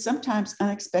because sometimes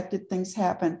unexpected things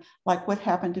happen, like what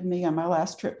happened to me on my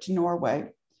last trip to Norway.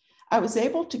 I was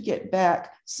able to get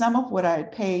back some of what I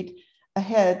had paid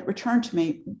ahead returned to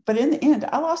me, but in the end,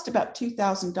 I lost about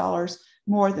 $2,000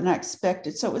 more than I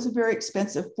expected. So it was a very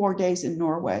expensive 4 days in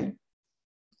Norway.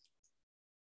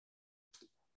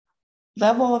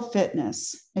 Level of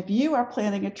fitness. If you are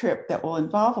planning a trip that will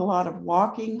involve a lot of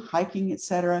walking, hiking,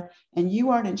 etc., and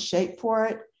you aren't in shape for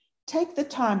it, take the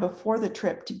time before the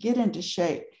trip to get into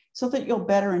shape so that you'll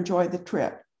better enjoy the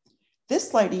trip.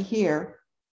 This lady here,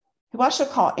 who I shall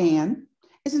call Anne,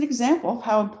 is an example of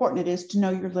how important it is to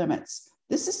know your limits.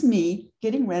 This is me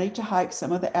getting ready to hike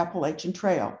some of the Appalachian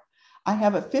Trail. I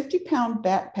have a 50-pound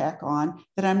backpack on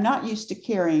that I'm not used to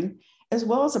carrying, as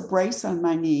well as a brace on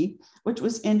my knee, which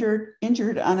was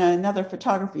injured on another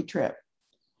photography trip.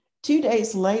 2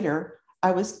 days later,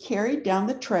 I was carried down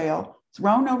the trail,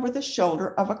 thrown over the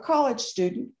shoulder of a college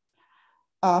student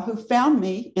who found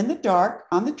me in the dark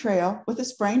on the trail with a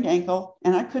sprained ankle,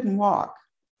 and I couldn't walk.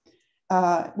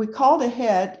 We called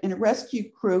ahead and a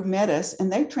rescue crew met us,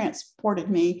 and they transported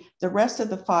me the rest of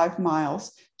the 5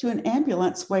 miles to an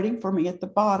ambulance waiting for me at the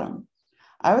bottom.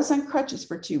 I was on crutches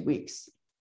for 2 weeks.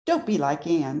 Don't be like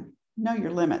Anne. Know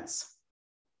your limits.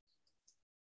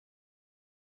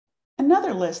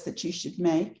 Another list that you should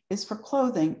make is for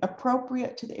clothing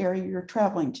appropriate to the area you're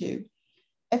traveling to.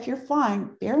 If you're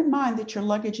flying, bear in mind that your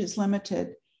luggage is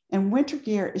limited and winter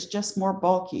gear is just more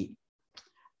bulky.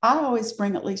 I always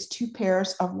bring at least 2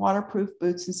 pairs of waterproof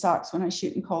boots and socks when I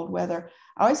shoot in cold weather.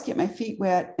 I always get my feet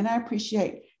wet, and I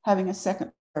appreciate having a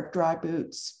second pair of dry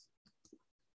boots.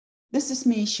 This is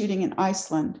me shooting in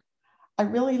Iceland. I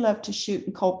really love to shoot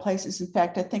in cold places. In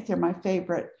fact, I think they're my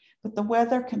favorite, but the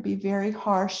weather can be very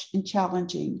harsh and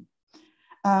challenging.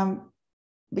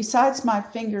 Besides my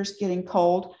fingers getting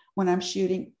cold when I'm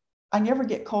shooting, I never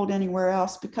get cold anywhere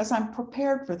else because I'm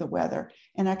prepared for the weather,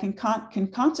 and I can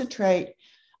concentrate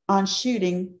on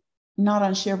shooting, not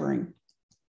on shivering.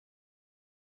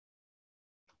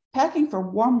 Packing for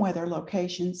warm weather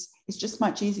locations is just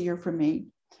much easier for me.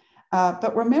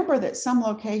 But remember that some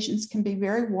locations can be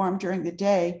very warm during the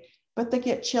day, but they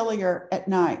get chillier at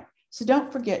night. So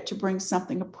don't forget to bring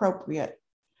something appropriate.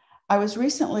 I was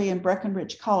recently in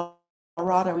Breckenridge,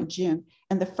 Colorado in June,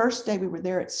 and the first day we were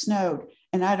there, it snowed,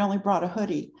 and I'd only brought a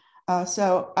hoodie.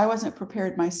 So I wasn't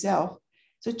prepared myself.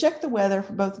 So check the weather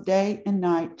for both day and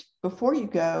night before you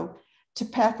go to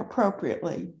pack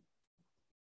appropriately.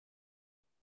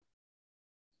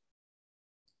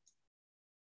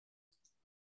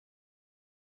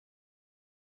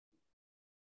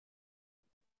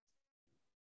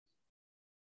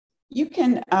 You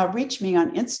can reach me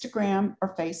on Instagram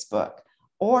or Facebook,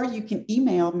 or you can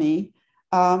email me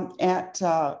at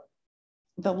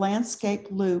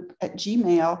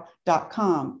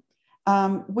thelandscapeloop@gmail.com.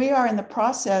 We are in the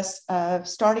process of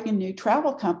starting a new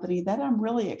travel company that I'm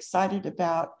really excited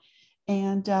about.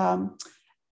 And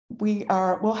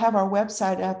we'll have our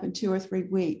website up in 2 or 3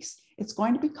 weeks. It's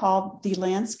going to be called The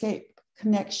Landscape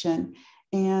Connection,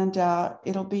 and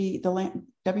it'll be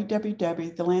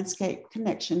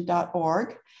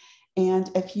www.thelandscapeconnection.org.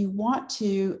 And if you want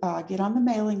to get on the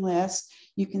mailing list,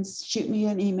 you can shoot me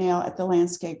an email at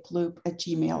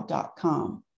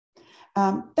thelandscapeloop@gmail.com.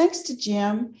 Thanks to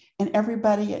Jim and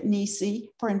everybody at NiSi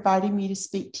for inviting me to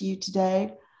speak to you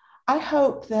today. I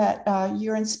hope that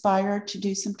you're inspired to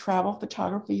do some travel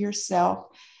photography yourself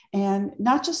and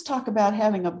not just talk about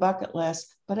having a bucket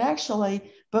list, but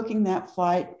actually booking that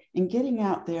flight and getting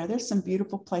out there. There's some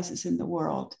beautiful places in the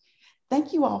world.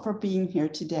 Thank you all for being here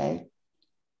today.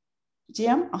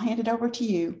 Jim, I'll hand it over to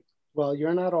you. Well,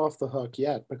 you're not off the hook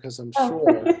yet, because I'm sure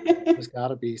there's got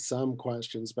to be some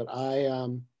questions, but I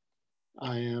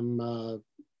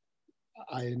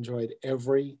enjoyed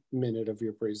every minute of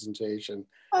your presentation.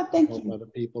 Oh, thank I hope you. other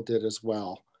people did as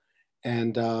well.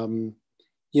 And,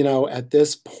 you know, at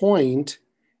this point,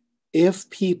 if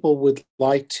people would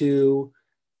like to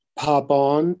pop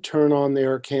on, turn on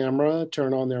their camera,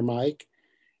 turn on their mic,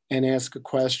 and ask a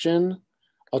question,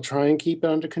 I'll try and keep it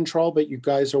under control, but you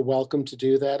guys are welcome to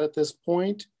do that at this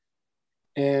point.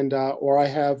 And, or I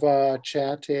have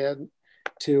chat to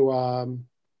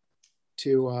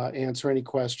answer any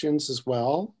questions as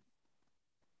well.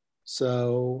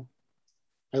 So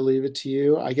I leave it to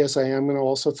you. I guess I am going to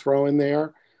also throw in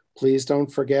there, please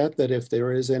don't forget that if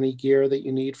there is any gear that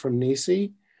you need from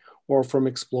NiSi or from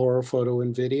Explorer Photo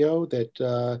and Video,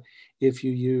 that if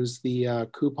you use the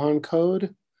coupon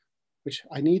code, which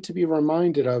I need to be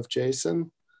reminded of,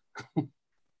 Jason.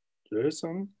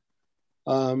 Jason.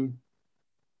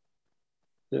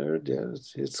 There it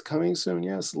is. It's coming soon.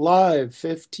 Yes, live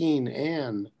 15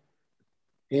 Anne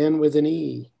with an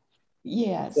E.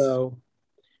 Yes. So,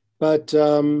 but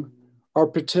our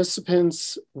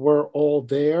participants were all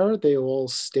there. They all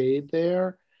stayed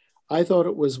there. I thought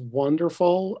it was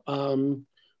wonderful.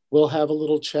 We'll have a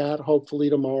little chat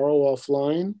hopefully tomorrow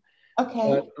offline. Okay.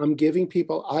 But I'm giving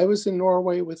people, I was in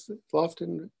Norway with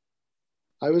Lofton.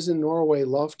 I was in Norway,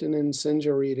 Lofton and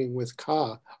Sinja reading with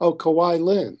Kauai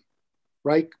Lynn.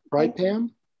 Right,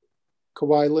 Pam?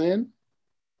 Kauai Lynn?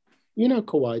 You know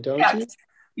Kauai, don't you?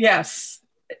 Yes.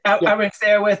 I was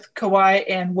there with Kauai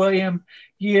and William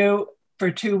Yu for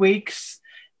 2 weeks.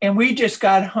 And we just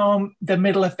got home the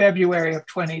middle of February of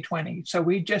 2020. So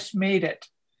we just made it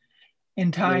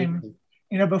in time,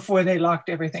 you know, before they locked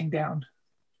everything down.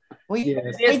 We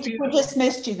just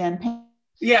missed you then.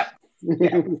 Yeah.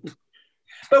 Yeah.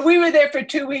 But we were there for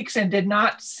 2 weeks and did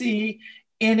not see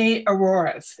any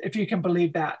auroras, if you can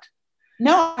believe that.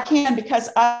 No, I can, because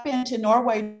I've been to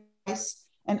Norway twice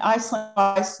and Iceland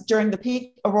twice during the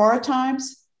peak aurora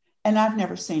times, and I've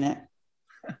never seen it.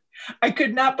 I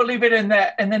could not believe it. And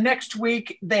the next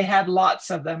week they had lots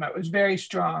of them. It was very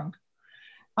strong.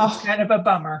 It's kind of a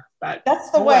bummer, but that's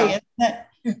the way, isn't it?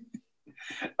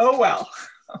 Oh well.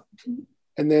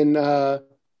 And then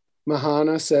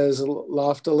Mahana says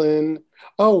Loftalin.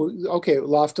 Oh, okay.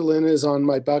 Loftalin is on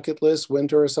my bucket list,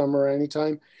 winter or summer,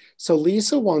 anytime. So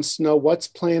Lisa wants to know what's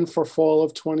planned for fall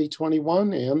of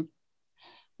 2021, Anne.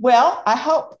 Well, I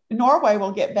hope Norway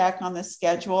will get back on the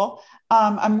schedule.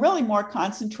 I'm really more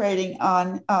concentrating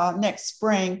on next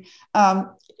spring. I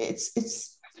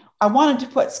wanted to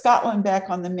put Scotland back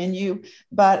on the menu,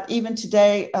 but even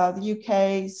today, the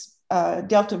UK's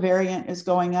Delta variant is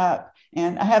going up.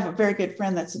 And I have a very good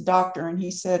friend that's a doctor, and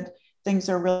he said things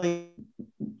are really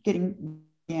getting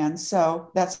in.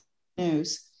 So that's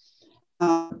news.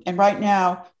 And right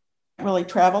now, really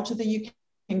travel to the UK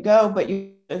and go, but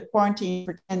you quarantine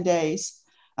for 10 days.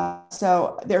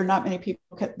 So there are not many people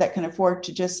that can afford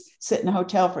to just sit in a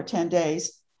hotel for 10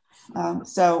 days.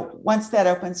 So once that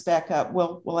opens back up,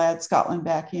 we'll add Scotland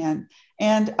back in.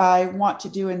 And I want to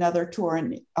do another tour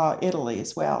in Italy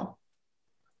as well.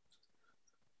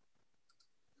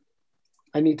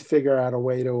 I need to figure out a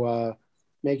way to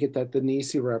make it that the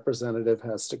NiSi representative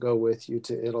has to go with you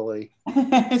to Italy.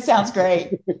 It sounds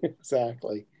great.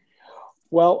 Exactly.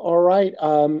 Well, all right.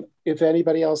 If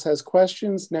anybody else has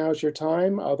questions, now's your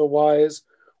time. Otherwise,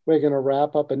 we're going to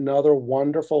wrap up another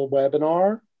wonderful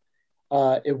webinar.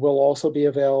 It will also be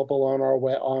available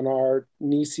on our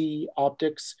NiSi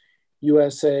Optics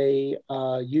USA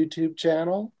YouTube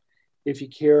channel. If you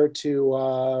care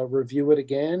to review it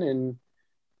again and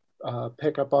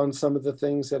pick up on some of the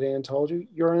things that Anne told you.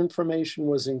 Your information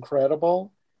was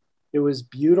incredible. It was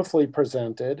beautifully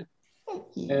presented.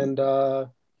 And oh,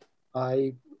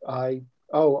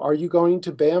 are you going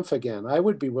to Banff again? I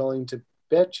would be willing to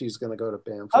bet she's going to go to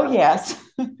Banff. Oh, yes.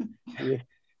 Yeah.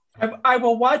 I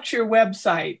will watch your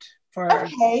website for,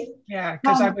 okay. Yeah,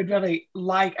 because I would really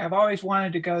I've always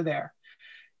wanted to go there.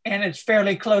 And it's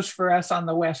fairly close for us on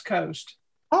the West Coast.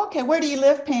 Okay, where do you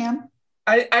live, Pam?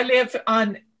 I live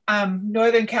on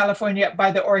Northern California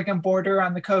by the Oregon border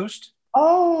on the coast.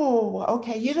 Oh,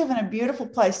 okay. You live in a beautiful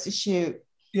place to shoot.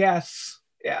 Yes,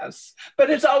 yes. But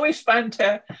it's always fun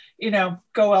to,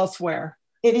 go elsewhere.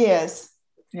 It is.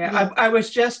 Yeah, I was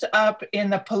just up in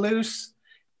the Palouse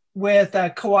with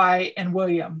Kauai and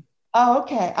William. Oh,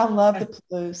 okay. I love the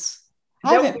Palouse.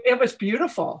 It was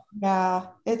beautiful. Yeah,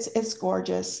 it's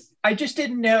gorgeous. I just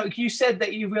didn't know. You said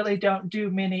that you really don't do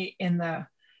many in the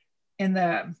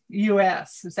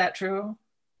U.S. Is that true?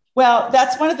 Well,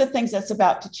 that's one of the things that's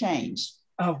about to change.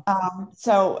 Oh.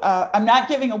 So I'm not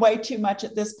giving away too much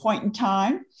at this point in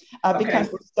time because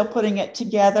we're still putting it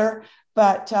together.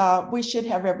 But we should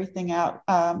have everything out.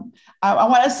 I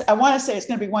want to say it's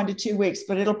going to be 1 to 2 weeks,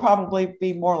 but it'll probably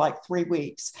be more like 3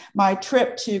 weeks. My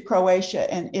trip to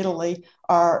Croatia and Italy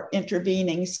are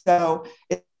intervening, so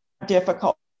it's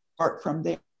difficult to work from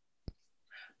there.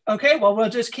 Okay, well, we'll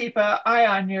just keep an eye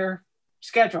on your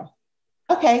schedule.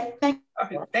 Okay,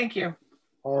 thank you.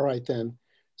 All right, then.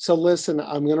 So listen,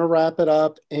 I'm going to wrap it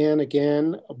up. And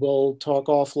again, we'll talk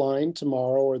offline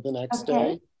tomorrow or the next day.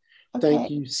 Okay.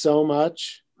 Thank you so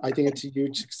much. I think it's a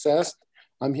huge success.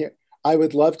 I'm here. I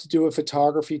would love to do a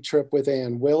photography trip with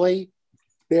Anne. Willie,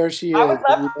 there she is. You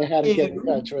know how to get in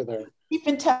touch with her. Keep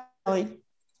in touch.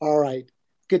 All right.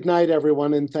 Good night,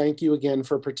 everyone. And thank you again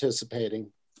for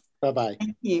participating. Bye-bye.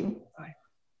 Thank you. Bye.